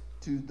grace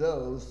to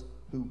those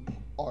who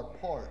are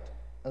part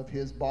of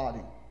his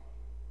body.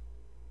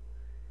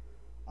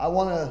 I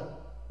want to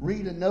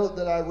read a note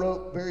that I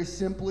wrote very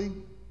simply,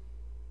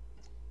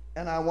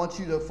 and I want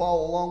you to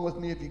follow along with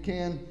me if you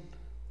can,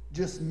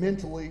 just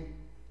mentally.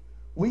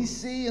 We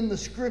see in the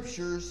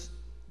scriptures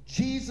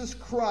Jesus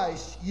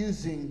Christ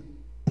using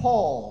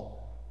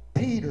Paul,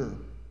 Peter,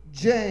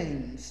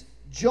 James,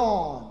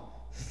 John,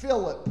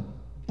 Philip,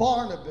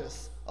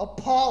 Barnabas,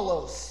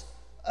 Apollos,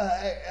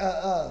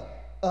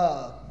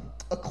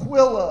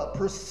 Aquila,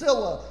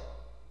 Priscilla,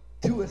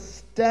 to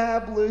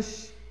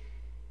establish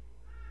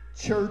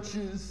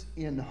churches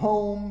in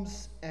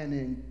homes and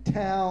in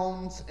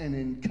towns and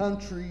in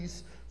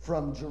countries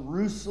from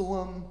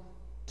Jerusalem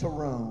to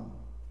Rome.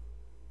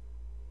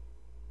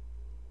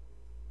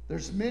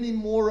 There's many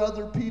more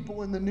other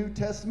people in the New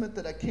Testament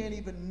that I can't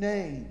even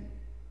name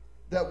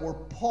that were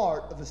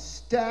part of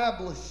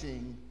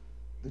establishing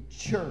the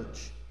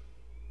church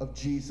of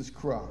Jesus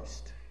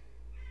Christ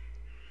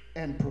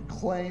and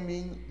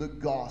proclaiming the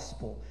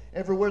gospel.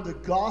 Everywhere the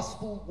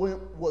gospel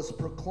was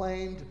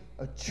proclaimed,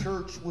 a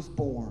church was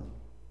born.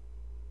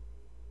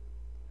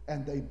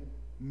 And they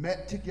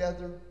met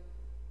together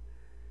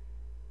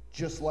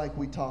just like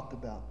we talked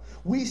about.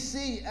 We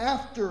see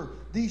after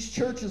these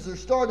churches are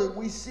started,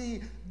 we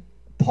see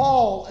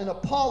Paul and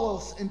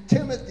Apollos and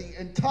Timothy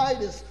and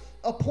Titus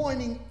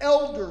appointing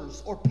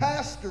elders or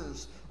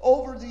pastors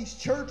over these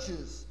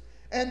churches,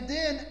 and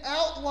then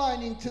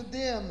outlining to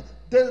them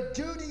their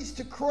duties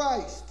to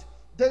Christ,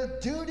 their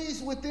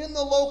duties within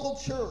the local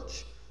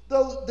church,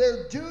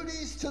 their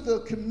duties to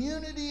the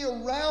community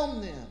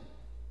around them.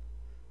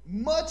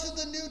 Much of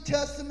the New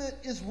Testament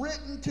is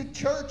written to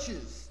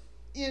churches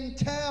in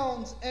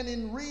towns and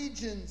in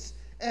regions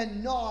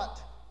and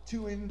not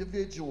to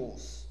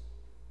individuals.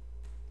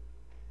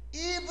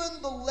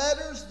 Even the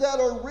letters that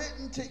are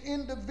written to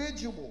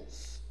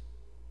individuals,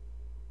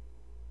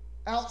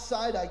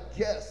 outside, I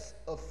guess,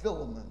 of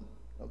Philemon,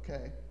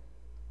 okay?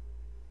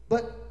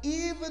 But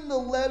even the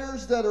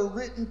letters that are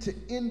written to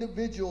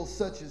individuals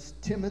such as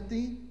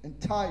Timothy and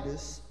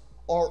Titus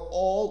are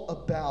all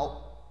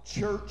about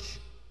church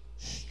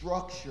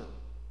structure,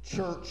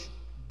 church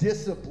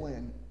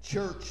discipline,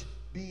 church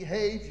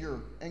behavior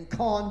and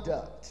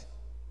conduct.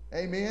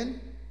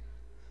 Amen?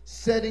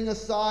 Setting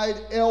aside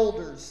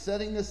elders,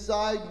 setting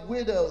aside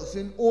widows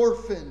and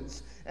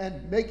orphans,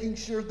 and making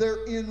sure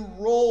they're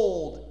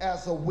enrolled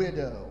as a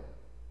widow.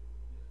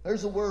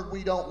 There's a word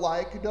we don't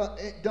like,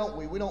 don't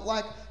we? We don't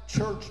like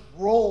church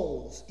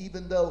rolls,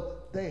 even though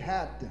they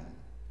had them.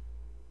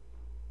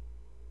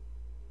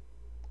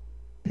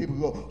 People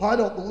go, I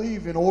don't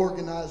believe in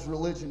organized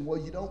religion.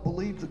 Well, you don't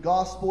believe the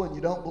gospel and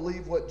you don't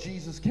believe what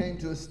Jesus came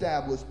to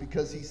establish,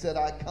 because he said,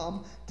 I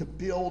come to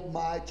build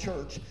my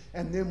church.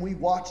 And then we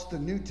watch the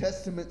New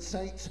Testament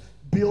saints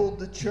build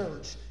the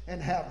church and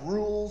have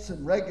rules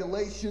and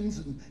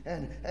regulations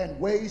and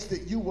ways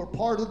that you were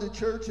part of the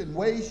church and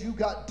ways you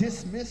got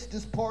dismissed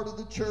as part of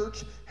the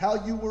church,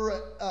 how you were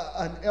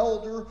an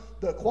elder,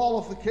 the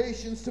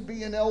qualifications to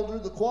be an elder,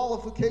 the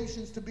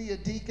qualifications to be a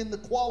deacon, the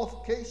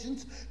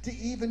qualifications to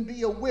even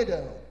be a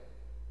widow.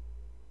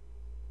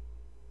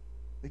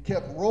 They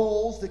kept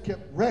rolls, they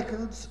kept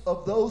records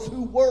of those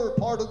who were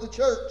part of the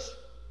church.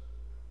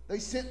 They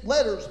sent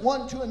letters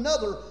one to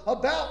another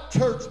about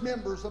church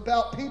members,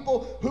 about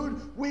people who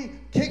we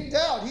kicked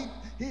out.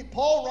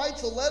 Paul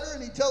writes a letter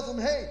and he tells them,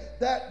 hey,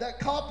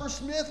 that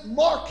coppersmith,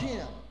 mark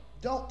him.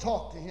 Don't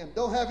talk to him.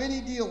 Don't have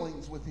any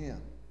dealings with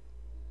him.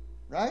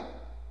 Right?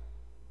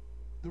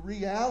 The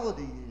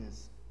reality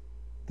is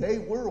they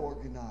were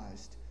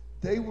organized.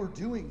 They were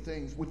doing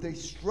things with a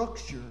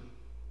structure.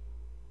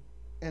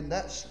 And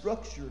that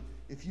structure,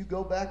 if you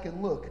go back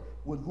and look,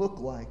 would look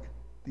like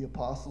the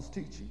apostles'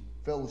 teaching.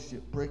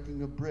 Fellowship,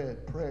 breaking of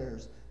bread,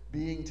 prayers,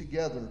 being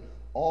together,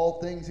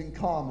 all things in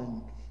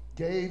common,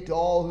 gave to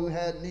all who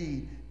had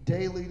need.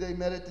 Daily they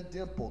met at the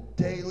temple.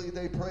 Daily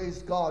they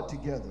praised God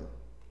together.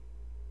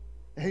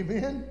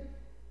 Amen?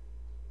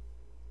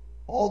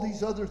 All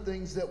these other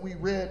things that we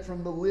read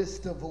from the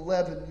list of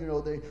 11,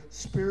 the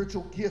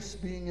spiritual gifts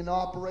being in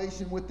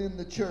operation within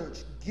the church,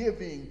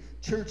 giving,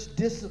 church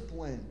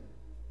discipline.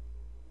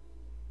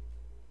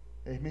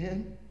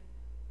 Amen?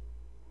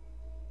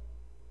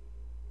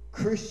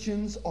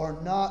 Christians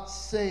are not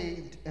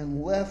saved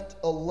and left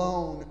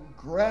alone,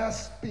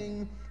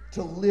 grasping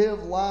to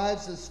live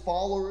lives as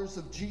followers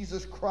of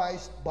Jesus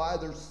Christ by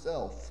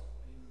themselves.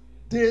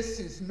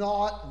 This is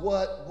not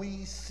what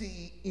we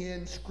see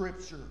in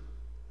Scripture.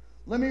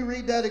 Let me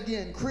read that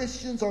again.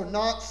 Christians are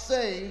not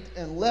saved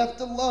and left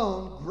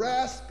alone,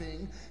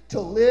 grasping to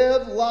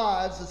live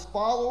lives as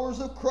followers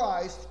of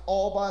Christ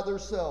all by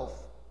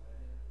themselves.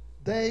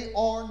 They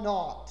are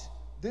not.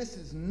 This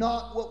is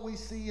not what we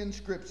see in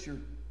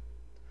Scripture.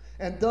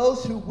 And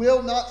those who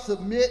will not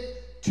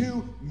submit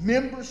to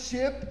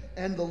membership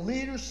and the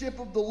leadership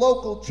of the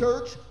local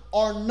church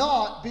are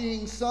not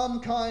being some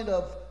kind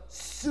of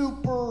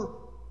super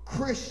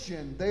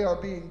Christian. They are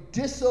being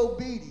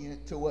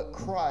disobedient to what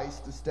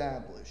Christ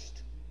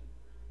established.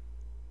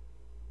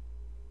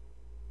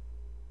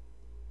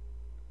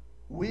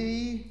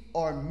 We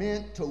are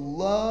meant to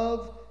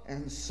love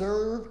and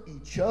serve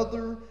each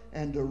other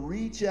and to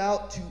reach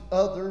out to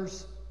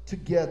others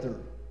together.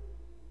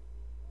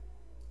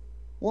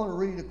 I want to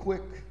read a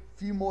quick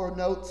few more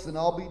notes and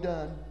I'll be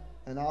done.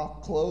 And I'll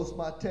close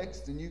my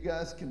text and you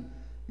guys can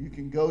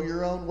go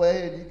your own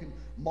way and you can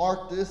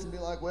mark this and be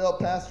like, well,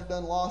 Pastor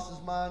done lost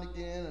his mind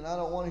again and I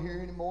don't want to hear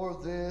any more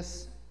of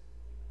this.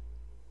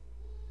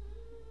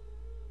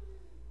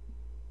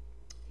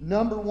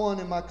 Number one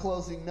in my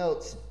closing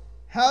notes.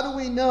 How do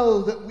we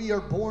know that we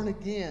are born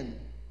again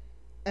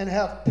and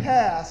have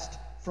passed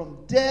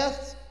from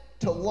death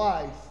to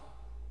life?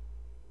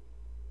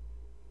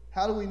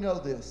 How do we know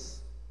this?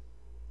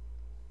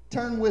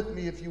 Turn with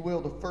me, if you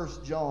will, to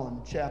 1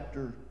 John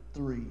chapter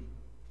 3.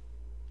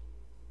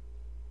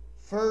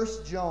 1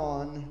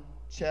 John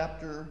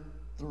chapter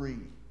 3.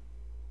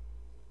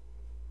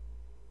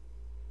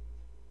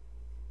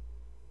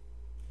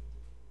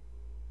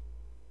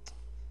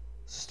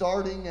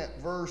 Starting at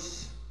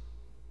verse,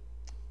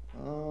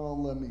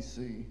 let me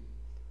see.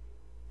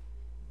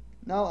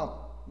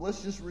 Now,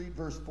 let's just read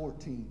verse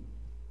 14.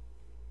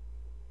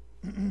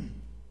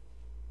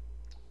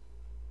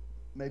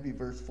 Maybe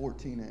verse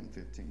 14 and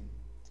 15.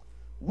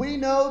 We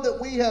know that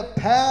we have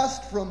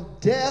passed from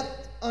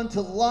death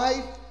unto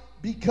life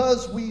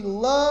because we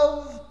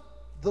love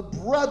the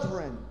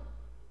brethren.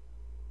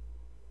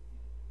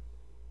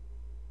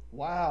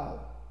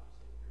 Wow.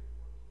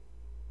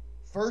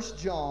 1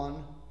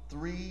 John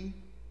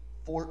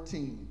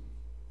 3:14.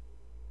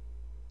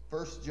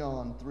 1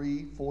 John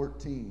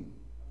 3:14.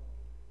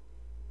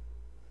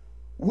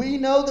 We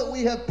know that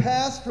we have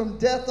passed from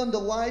death unto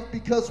life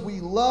because we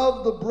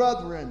love the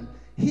brethren.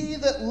 He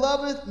that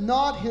loveth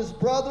not his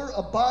brother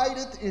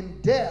abideth in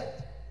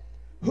death.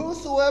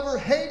 Whosoever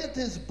hateth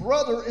his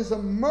brother is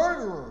a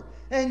murderer,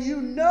 and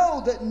you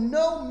know that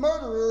no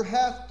murderer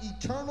hath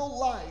eternal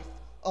life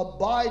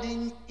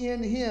abiding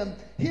in him.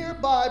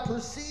 Hereby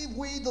perceive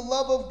we the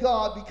love of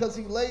God, because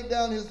he laid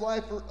down his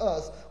life for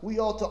us. We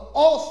ought to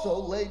also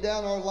lay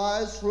down our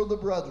lives for the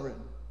brethren.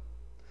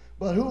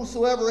 But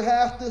whosoever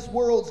hath this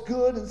world's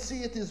good, and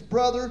seeth his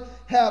brother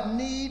have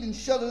need, and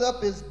shutteth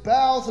up his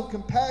bowels of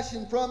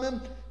compassion from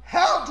him,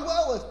 how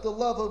dwelleth the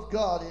love of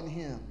God in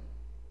him?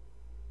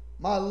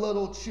 My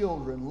little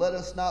children, let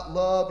us not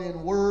love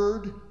in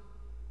word,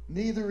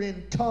 neither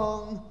in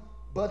tongue,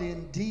 but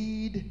in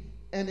deed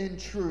and in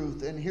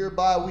truth. And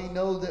hereby we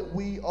know that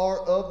we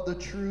are of the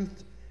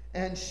truth,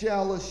 and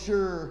shall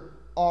assure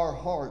our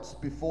hearts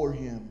before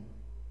him.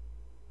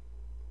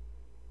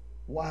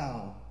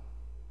 Wow.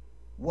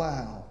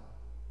 Wow.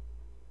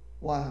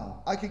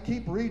 Wow. I could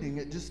keep reading.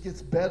 It just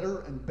gets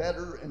better and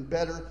better and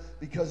better,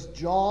 because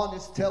John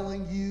is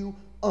telling you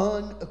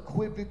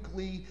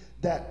unequivocally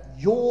that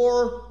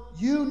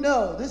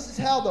this is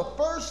how the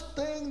first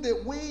thing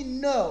that we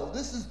know.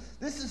 This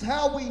is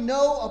how we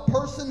know a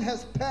person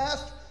has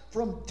passed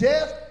from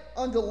death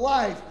unto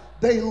life.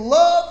 They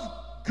love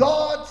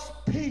God's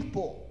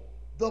people,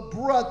 the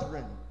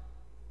brethren.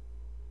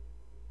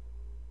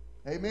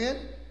 Amen?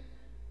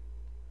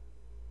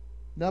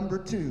 Number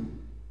 2.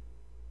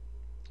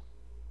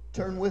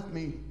 Turn with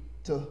me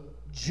to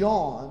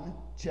John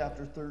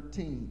chapter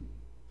 13.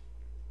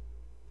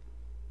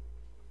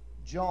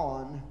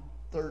 John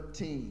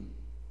 13.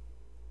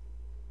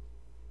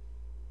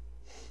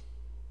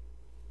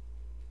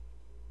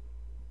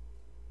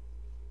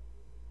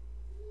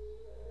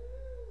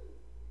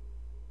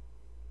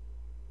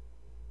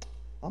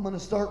 I'm going to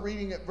start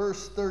reading at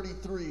verse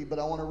 33, but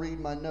I want to read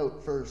my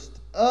note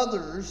first.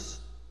 Others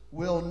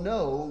will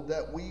know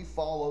that we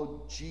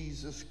followed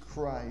Jesus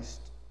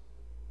Christ.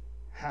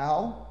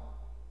 How?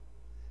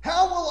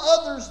 How will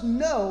others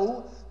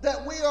know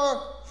that we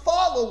are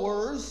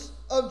followers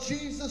of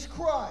Jesus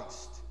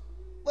Christ?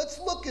 Let's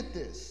look at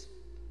this.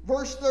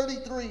 Verse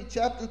 33,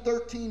 chapter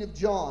 13 of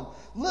John.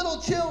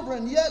 Little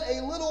children, yet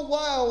a little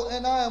while,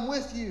 and I am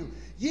with you.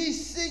 Ye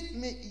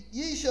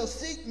shall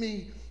seek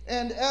me.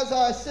 And as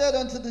I said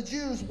unto the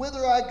Jews,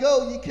 whither I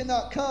go, ye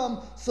cannot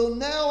come. So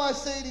now I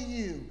say to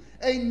you,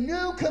 a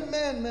new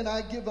commandment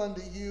I give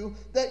unto you,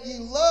 that ye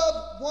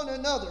love one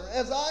another,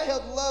 as I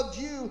have loved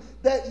you,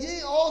 that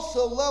ye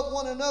also love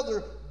one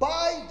another.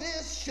 By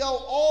this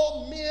shall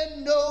all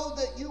men know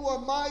that you are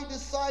my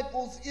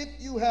disciples, if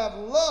you have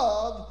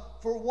love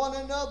for one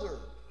another.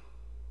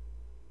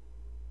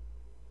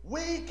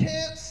 We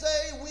can't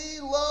say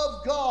we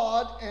love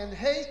God and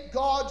hate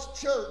God's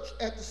church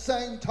at the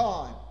same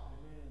time.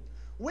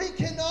 We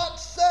cannot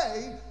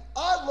say,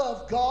 I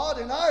love God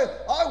and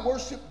I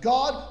worship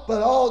God,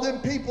 but all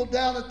them people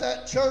down at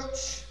that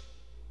church.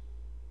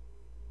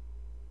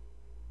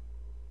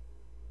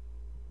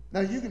 Now,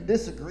 you can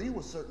disagree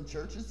with certain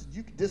churches.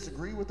 You can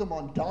disagree with them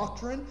on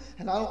doctrine,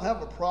 and I don't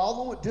have a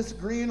problem with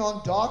disagreeing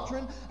on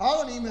doctrine. I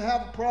don't even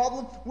have a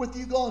problem with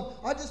you going,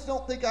 I just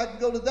don't think I can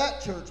go to that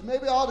church.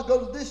 Maybe I ought to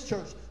go to this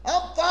church.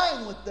 I'm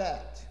fine with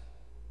that.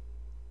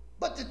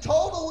 But to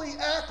totally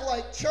act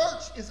like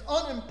church is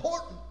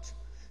unimportant,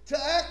 to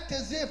act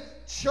as if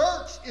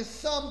church is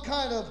some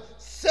kind of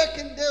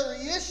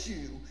secondary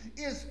issue,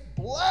 is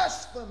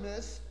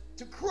blasphemous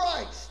to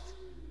Christ.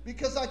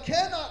 Because I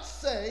cannot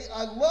say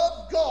I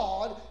love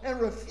God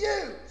and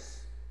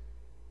refuse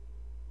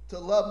to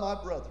love my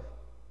brother.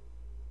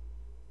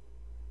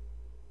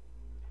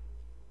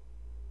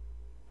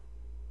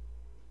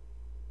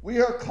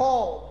 We are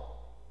called,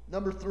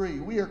 number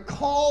 3, we are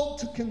called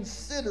to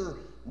consider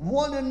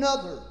one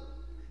another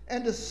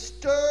and to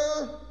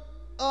stir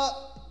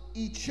up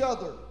each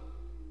other,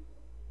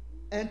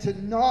 and to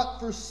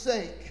not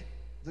forsake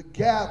the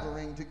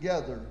gathering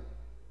together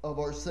of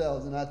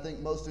ourselves. And I think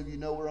most of you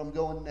know where I'm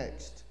going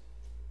next.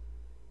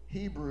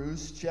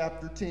 Hebrews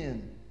chapter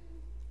 10.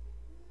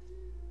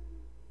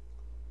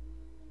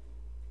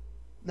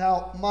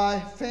 Now, my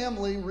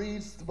family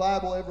reads the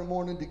Bible every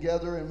morning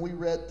together, and we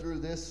read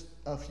through this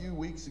a few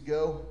weeks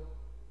ago.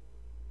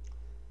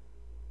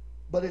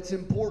 But it's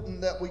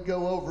important that we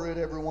go over it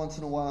every once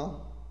in a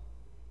while.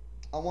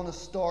 I want to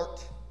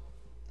start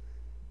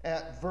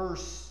at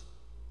verse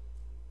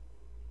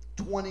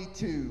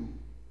 22.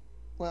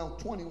 Well,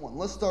 21.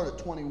 Let's start at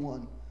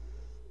 21.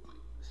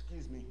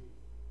 Excuse me.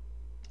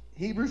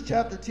 Hebrews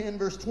chapter 10,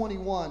 verse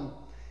 21.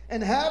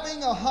 And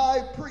having a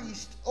high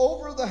priest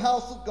over the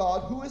house of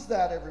God. Who is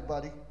that,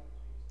 everybody?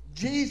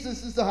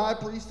 Jesus is the high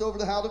priest over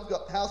the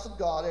house of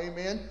God.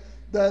 Amen.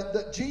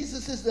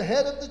 Jesus is the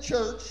head of the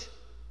church.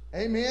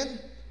 Amen.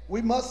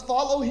 We must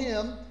follow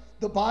him.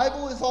 The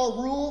Bible is our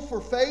rule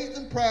for faith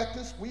and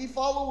practice. We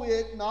follow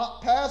it,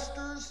 not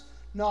pastors,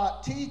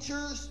 not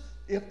teachers.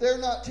 If they're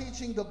not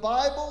teaching the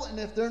Bible and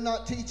if they're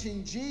not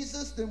teaching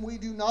Jesus, then we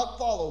do not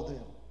follow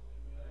them.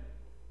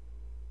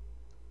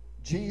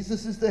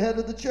 Jesus is the head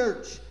of the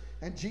church.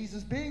 And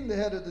Jesus, being the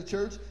head of the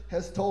church,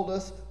 has told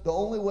us the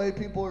only way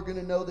people are going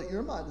to know that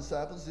you're my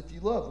disciples is if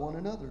you love one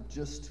another.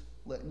 Just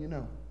letting you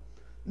know.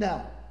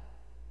 Now,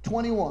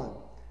 21.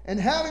 And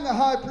having a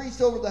high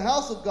priest over the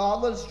house of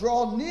God, let us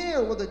draw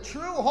near with a true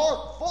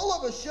heart, full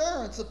of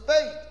assurance of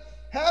faith,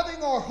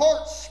 having our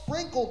hearts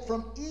sprinkled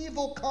from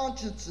evil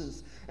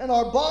consciences and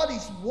our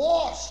bodies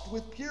washed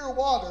with pure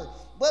water.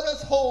 Let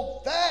us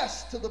hold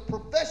fast to the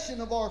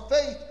profession of our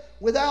faith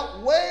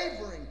without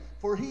wavering,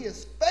 for he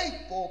is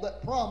faithful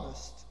that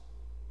promised.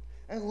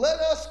 And let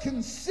us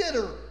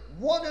consider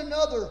one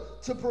another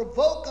to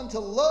provoke unto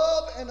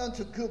love and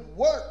unto good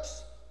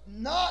works,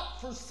 not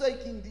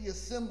forsaking the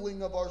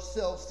assembling of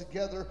ourselves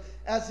together,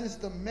 as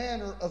the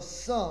manner of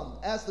some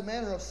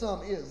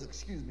is,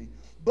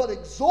 but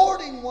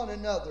exhorting one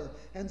another,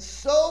 and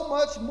so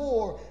much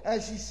more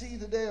as ye see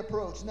the day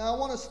approach. Now I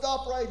want to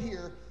stop right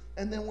here,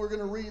 and then we're going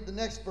to read the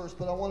next verse,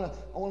 but I want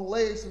to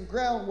lay some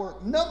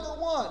groundwork. Number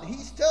one,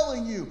 he's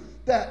telling you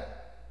that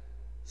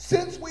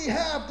since we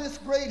have this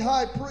great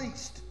high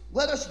priest,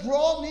 let us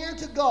draw near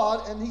to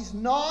God, and he's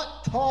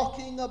not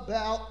talking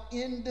about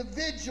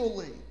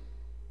individually.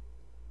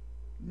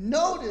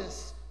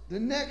 Notice the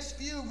next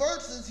few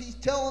verses, he's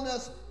telling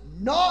us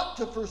not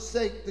to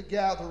forsake the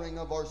gathering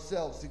of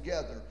ourselves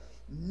together,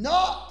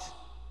 not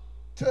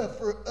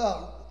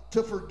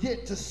to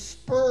forget to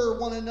spur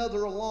one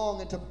another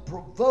along and to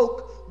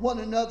provoke one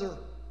another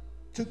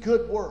to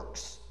good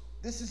works.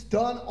 This is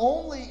done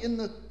only in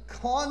the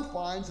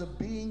confines of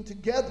being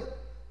together.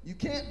 You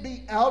can't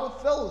be out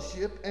of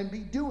fellowship and be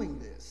doing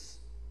this.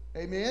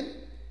 Amen?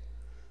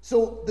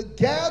 So the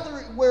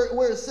gathering,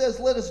 where it says,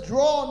 let us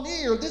draw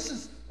near, this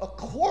is a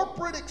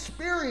corporate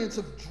experience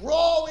of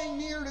drawing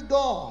near to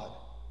God.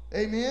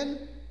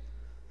 Amen?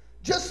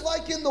 Just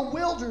like in the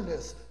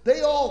wilderness,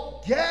 they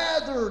all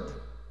gathered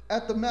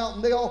at the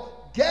mountain. They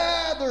all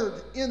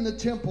gathered in the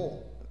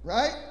temple,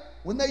 right?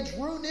 When they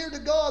drew near to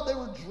God, they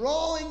were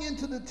drawing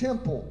into the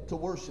temple to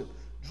worship,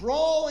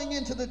 drawing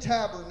into the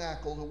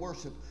tabernacle to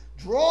worship,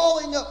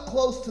 drawing up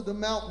close to the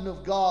mountain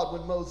of God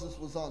when Moses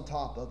was on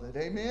top of it.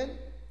 Amen?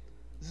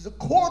 This is a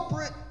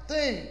corporate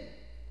thing.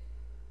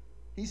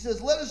 He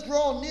says, let us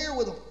draw near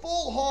with a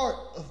full heart,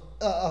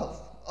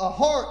 a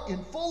heart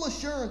in full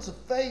assurance of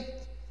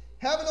faith,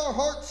 having our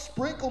hearts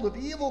sprinkled of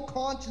evil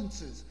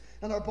consciences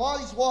and our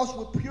bodies washed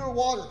with pure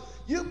water.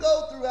 You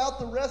go throughout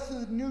the rest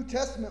of the New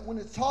Testament when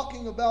it's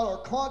talking about our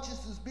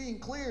consciences being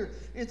cleared.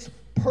 It's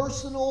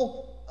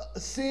personal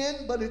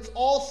sin, but it's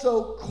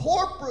also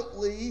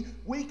corporately.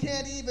 We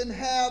can't even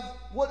have,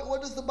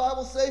 what does the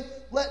Bible say?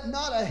 Let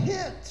not a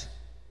hint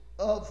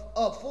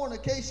of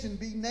fornication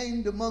be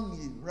named among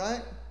you,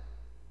 right?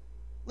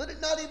 Let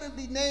it not even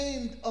be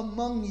named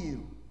among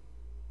you.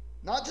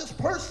 Not just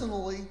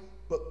personally,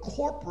 but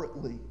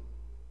corporately.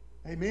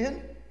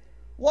 Amen?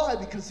 Why?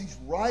 Because he's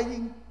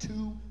writing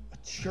to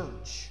a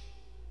church.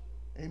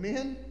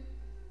 Amen?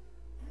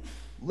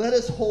 Let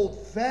us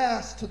hold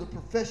fast to the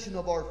profession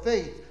of our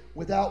faith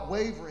without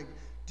wavering.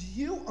 Do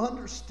you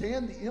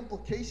understand the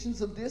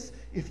implications of this?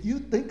 If you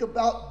think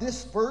about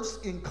this verse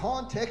in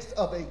context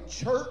of a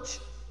church,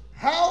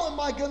 how am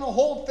I going to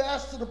hold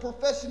fast to the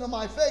profession of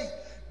my faith?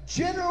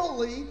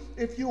 Generally,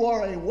 if you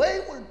are a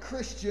wayward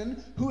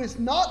Christian who is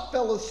not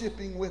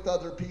fellowshipping with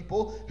other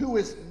people, who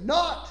is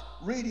not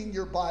reading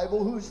your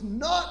Bible, who's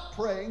not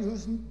praying, who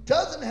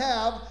doesn't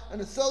have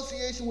an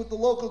association with the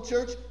local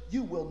church,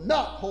 you will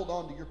not hold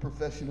on to your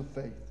profession of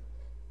faith.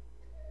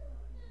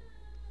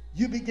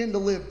 You begin to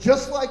live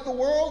just like the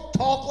world,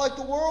 talk like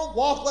the world,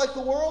 walk like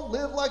the world,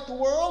 live like the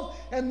world,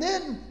 and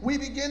then we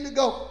begin to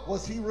go,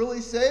 was he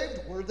really saved?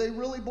 Were they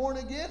really born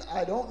again?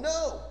 I don't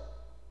know.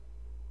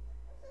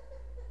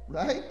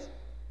 Right?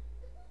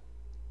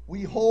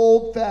 We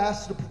hold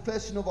fast to the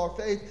profession of our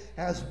faith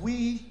as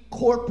we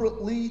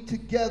corporately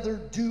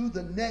together do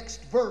the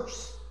next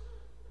verse.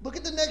 Look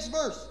at the next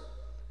verse.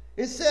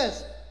 It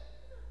says,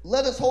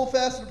 let us hold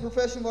fast to the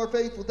profession of our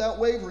faith without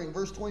wavering.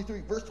 Verse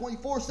 23. Verse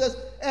 24 says,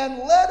 and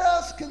let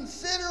us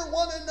consider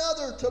one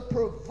another to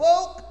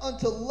provoke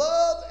unto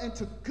love and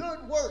to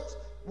good works.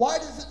 Why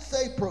does it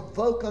say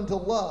provoke unto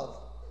love?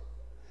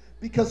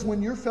 Because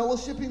when you're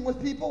fellowshipping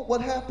with people, what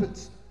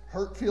happens?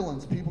 Hurt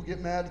feelings. People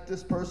get mad at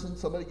this person.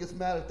 Somebody gets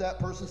mad at that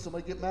person.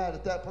 Somebody get mad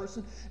at that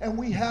person. And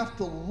we have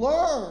to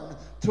learn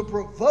to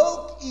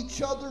provoke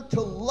each other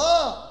to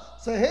love.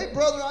 Say, hey,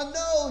 brother, I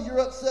know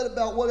you're upset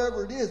about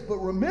whatever it is, but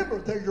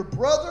remember, they're your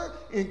brother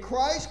in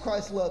Christ.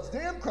 Christ loves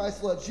them.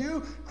 Christ loves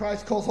you.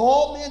 Christ calls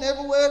all men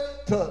everywhere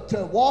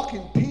to walk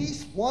in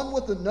peace one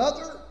with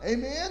another.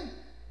 Amen?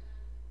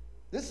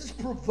 This is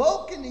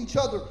provoking each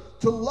other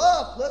to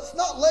love. Let's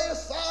not lay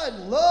aside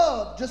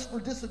love just for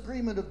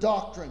disagreement of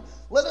doctrine.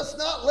 Let us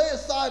not lay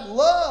aside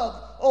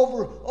love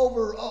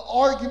over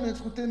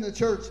arguments within the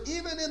church.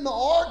 Even in the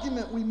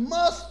argument, we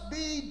must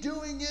be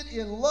doing it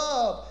in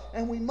love.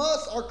 And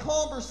our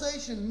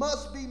conversation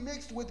must be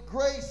mixed with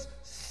grace,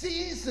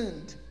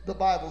 seasoned, the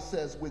Bible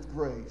says, with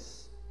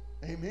grace.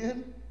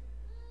 Amen?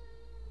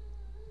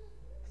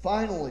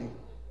 Finally,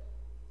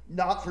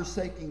 not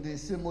forsaking the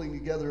assembling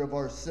together of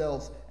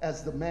ourselves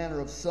as the manner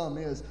of some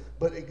is,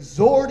 but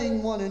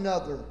exhorting one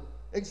another.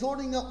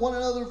 Exhorting one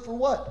another for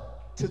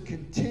what? To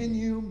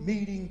continue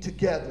meeting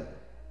together.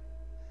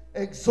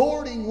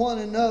 Exhorting one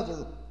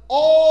another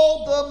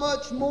all the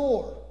much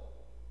more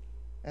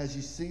as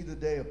you see the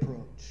day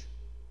approach.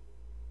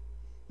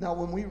 Now,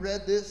 when we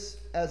read this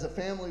as a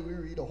family, we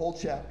read a whole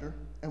chapter,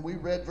 and we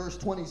read verse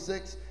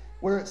 26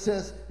 where it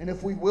says, and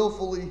if we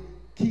willfully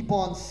keep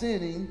on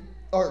sinning,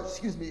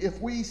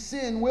 if we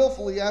sin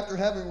willfully after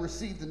having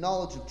received the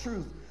knowledge of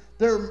truth,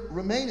 there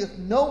remaineth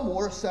no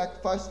more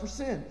sacrifice for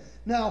sin.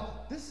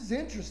 Now, this is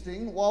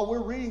interesting. While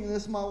we're reading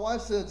this, my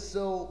wife said,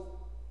 so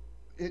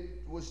it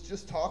was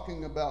just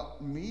talking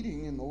about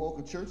meeting in the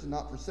local church and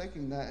not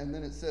forsaking that, and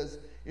then it says,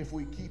 if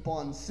we keep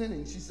on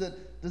sinning. She said,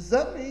 does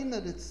that mean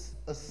that it's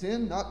a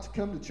sin not to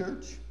come to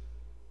church?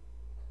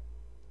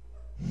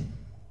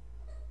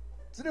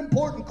 It's an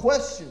important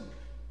question,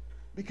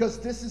 because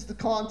this is the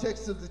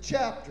context of the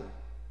chapter,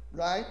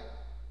 right?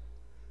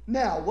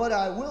 Now, what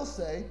I will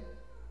say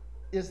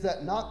is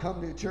that not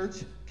coming to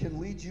church can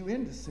lead you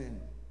into sin.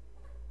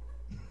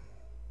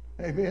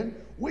 Amen?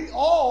 We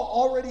all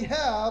already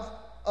have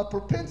a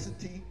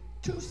propensity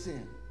to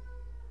sin.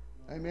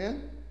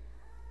 Amen?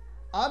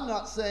 I'm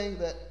not saying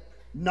that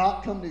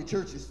not coming to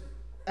church is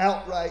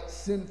outright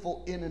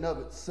sinful in and of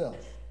itself,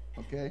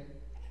 okay?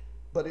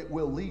 But it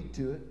will lead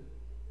to it.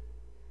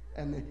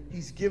 And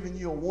he's giving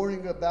you a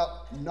warning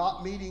about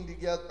not meeting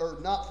together, or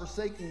not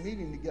forsaking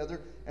meeting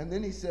together. And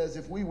then he says,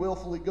 if we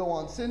willfully go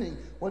on sinning,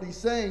 what he's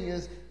saying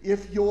is,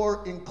 if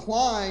you're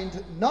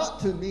inclined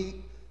not to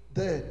meet,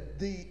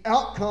 the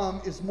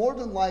outcome is more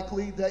than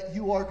likely that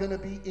you are going to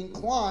be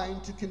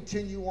inclined to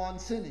continue on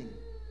sinning.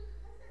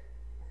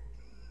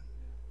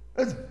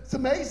 It's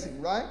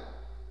amazing, right?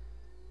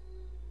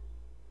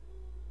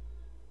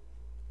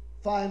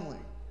 Finally,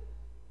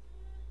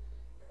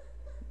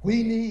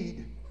 we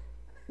need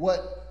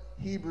what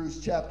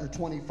Hebrews chapter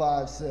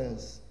 25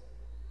 says.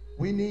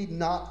 We need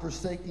not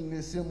forsaking the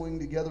assembling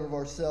together of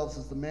ourselves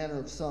as the manner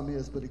of some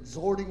is, but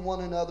exhorting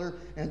one another,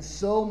 and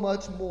so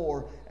much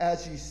more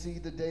as ye see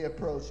the day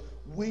approach.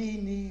 We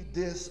need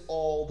this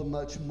all the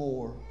much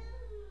more.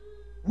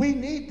 We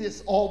need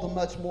this all the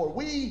much more.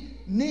 We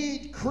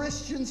need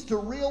Christians to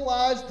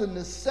realize the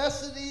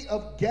necessity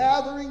of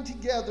gathering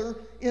together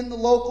in the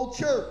local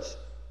church.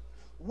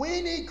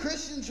 We need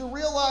Christians to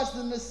realize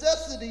the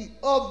necessity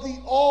of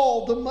the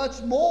all the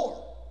much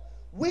more.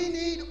 We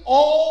need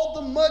all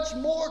the much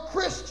more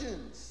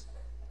Christians.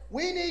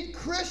 We need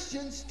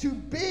Christians to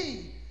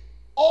be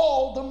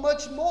all the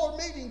much more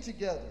meeting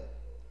together.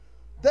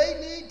 They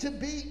need to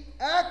be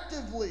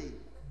actively,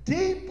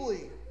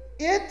 deeply,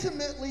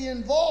 intimately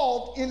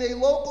involved in a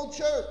local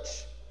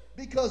church,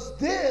 because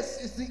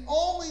this is the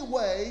only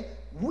way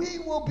we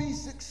will be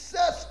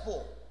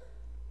successful,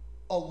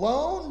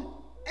 alone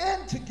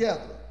and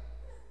together.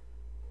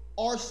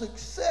 Our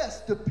success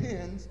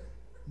depends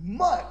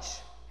much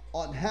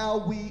on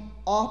how we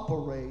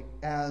operate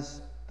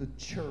as the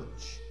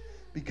church,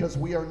 because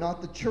we are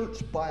not the church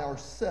by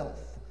ourselves.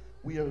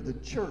 We are the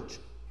church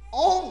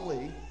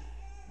only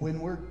when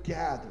we're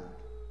gathered,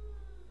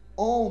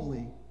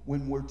 only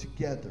when we're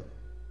together.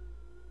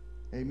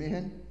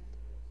 Amen?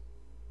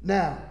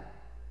 Now,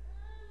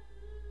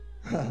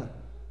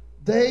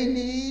 they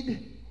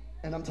need,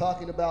 and I'm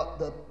talking about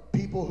the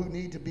people who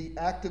need to be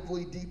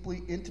actively,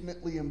 deeply,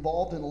 intimately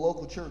involved in a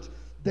local church.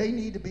 They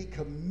need to be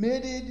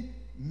committed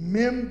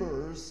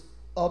members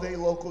of a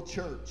local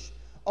church.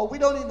 Oh, we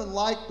don't even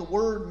like the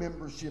word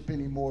membership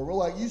anymore. We're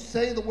like, you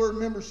say the word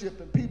membership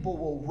and people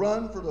will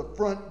run for the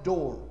front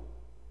door.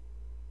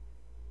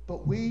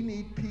 But we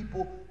need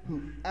people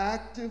who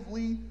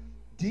actively,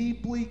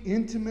 deeply,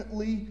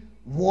 intimately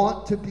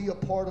want to be a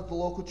part of the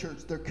local church.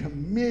 They're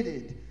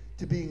committed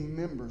to being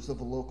members of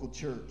a local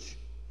church.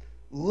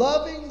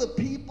 Loving the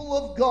people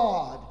of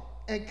God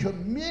and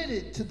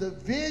committed to the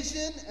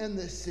vision and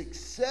the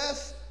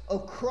success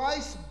of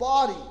Christ's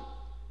body,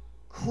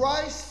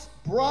 Christ's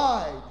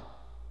bride,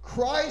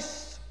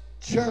 Christ's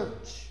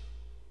church.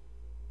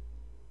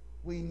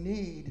 We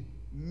need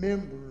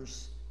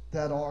members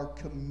that are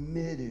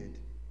committed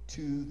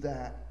to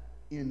that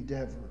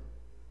endeavor.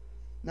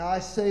 Now, I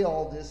say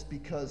all this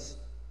because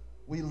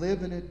we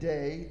live in a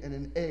day and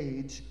an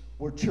age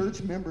where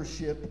church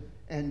membership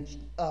and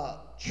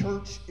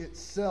church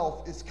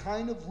itself is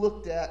kind of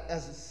looked at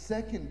as a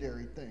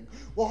secondary thing.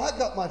 Well, I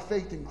got my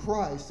faith in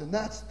Christ, and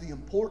that's the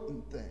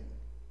important thing.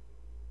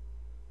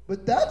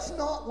 But that's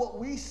not what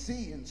we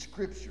see in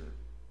Scripture.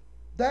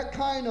 That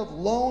kind of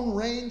Lone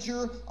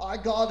Ranger, I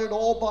got it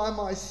all by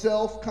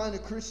myself kind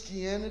of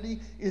Christianity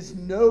is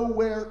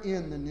nowhere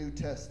in the New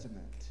Testament.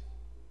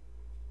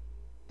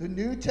 The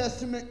New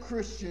Testament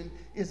Christian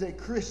is a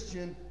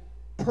Christian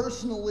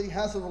personally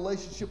has a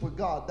relationship with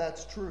God.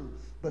 That's true.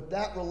 But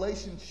that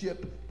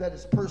relationship that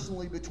is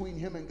personally between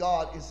him and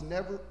God is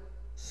never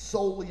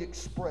solely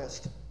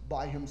expressed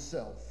by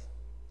himself.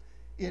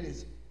 It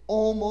is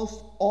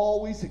almost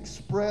always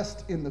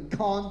expressed in the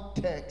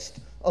context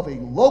of a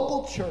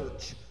local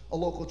church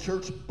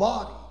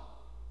body.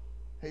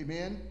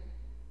 Amen?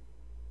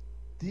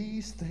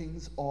 These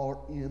things are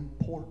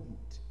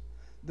important.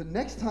 The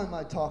next time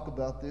I talk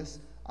about this,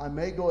 I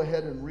may go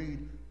ahead and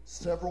read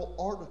several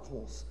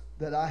articles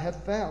that I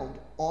have found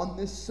on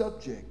this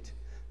subject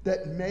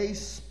that may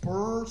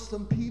spur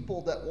some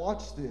people that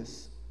watch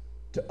this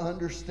to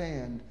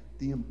understand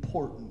the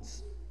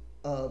importance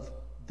of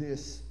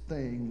this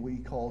thing we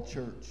call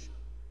church.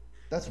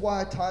 That's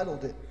why I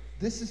titled it,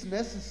 This is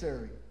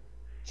Necessary.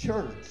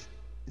 Church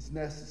is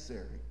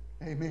necessary.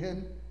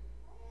 Amen?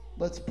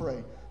 Let's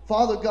pray.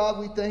 Father God,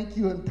 we thank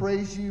you and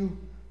praise you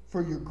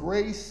for your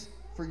grace,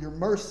 for your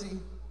mercy.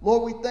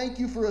 Lord, we thank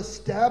you for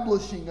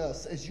establishing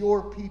us as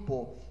your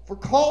people, for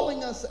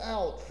calling us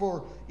out,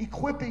 for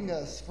equipping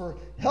us, for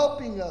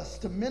helping us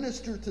to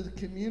minister to the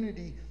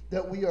community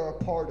that we are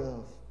a part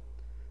of.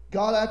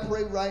 God, I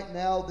pray right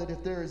now that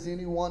if there is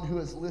anyone who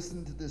has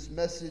listened to this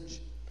message,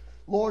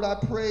 Lord, I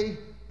pray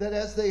that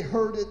as they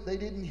heard it, they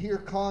didn't hear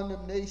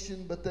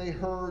condemnation, but they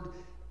heard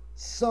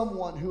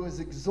someone who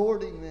is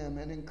exhorting them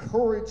and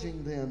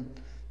encouraging them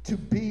to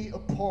be a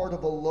part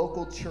of a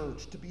local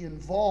church, to be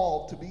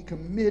involved, to be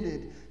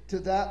committed to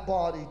that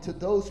body, to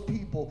those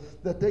people,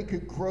 that they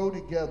could grow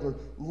together,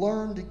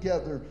 learn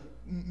together,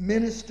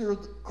 minister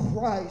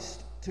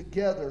Christ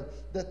together,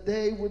 that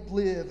they would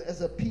live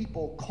as a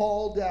people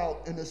called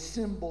out and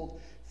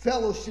assembled,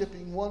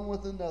 fellowshipping one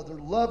with another,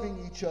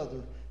 loving each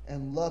other,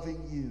 and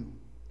loving you.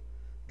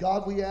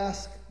 God, we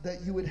ask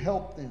that you would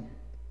help them.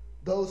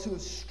 Those who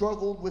have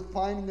struggled with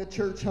finding a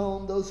church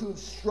home, those who have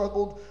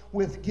struggled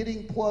with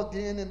getting plugged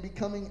in and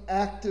becoming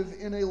active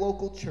in a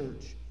local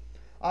church.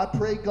 I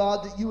pray,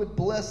 God, that you would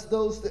bless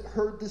those that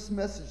heard this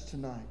message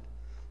tonight.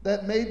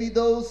 That maybe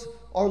those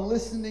are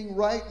listening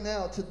right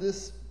now to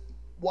this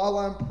while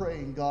I'm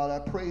praying, God. I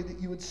pray that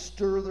you would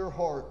stir their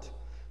heart,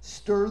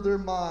 stir their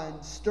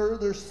mind, stir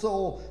their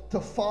soul to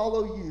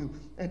follow you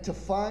and to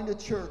find a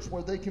church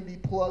where they can be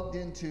plugged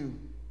into.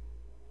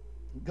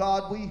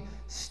 God, we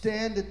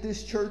stand at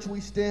this church, we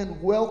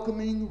stand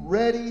welcoming,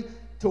 ready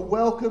to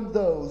welcome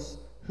those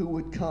who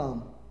would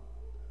come.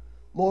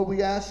 Lord,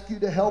 we ask you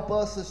to help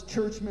us as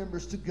church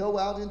members to go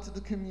out into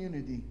the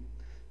community,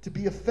 to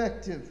be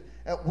effective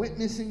at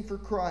witnessing for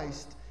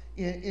Christ,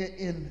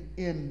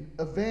 in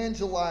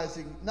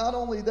evangelizing. Not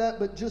only that,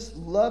 but just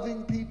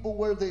loving people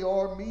where they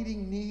are,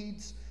 meeting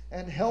needs,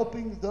 and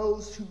helping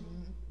those who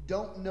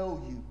don't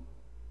know you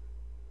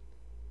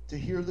to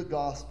hear the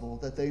gospel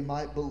that they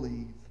might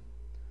believe.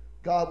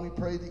 God, we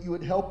pray that you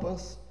would help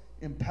us,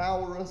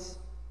 empower us,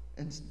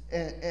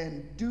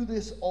 and do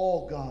this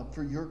all, God,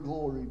 for your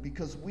glory,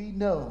 because we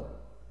know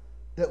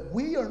that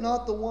we are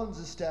not the ones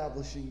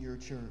establishing your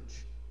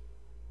church,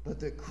 but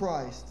that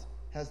Christ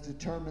has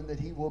determined that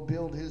he will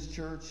build his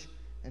church,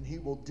 and he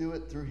will do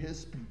it through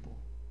his people.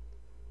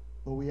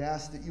 Lord, we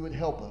ask that you would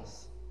help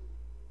us,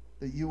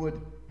 that you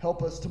would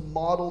help us to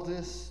model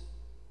this,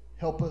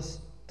 help us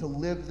to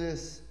live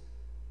this,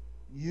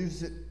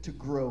 use it to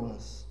grow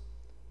us.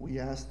 We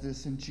ask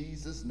this in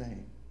Jesus'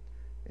 name.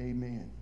 Amen.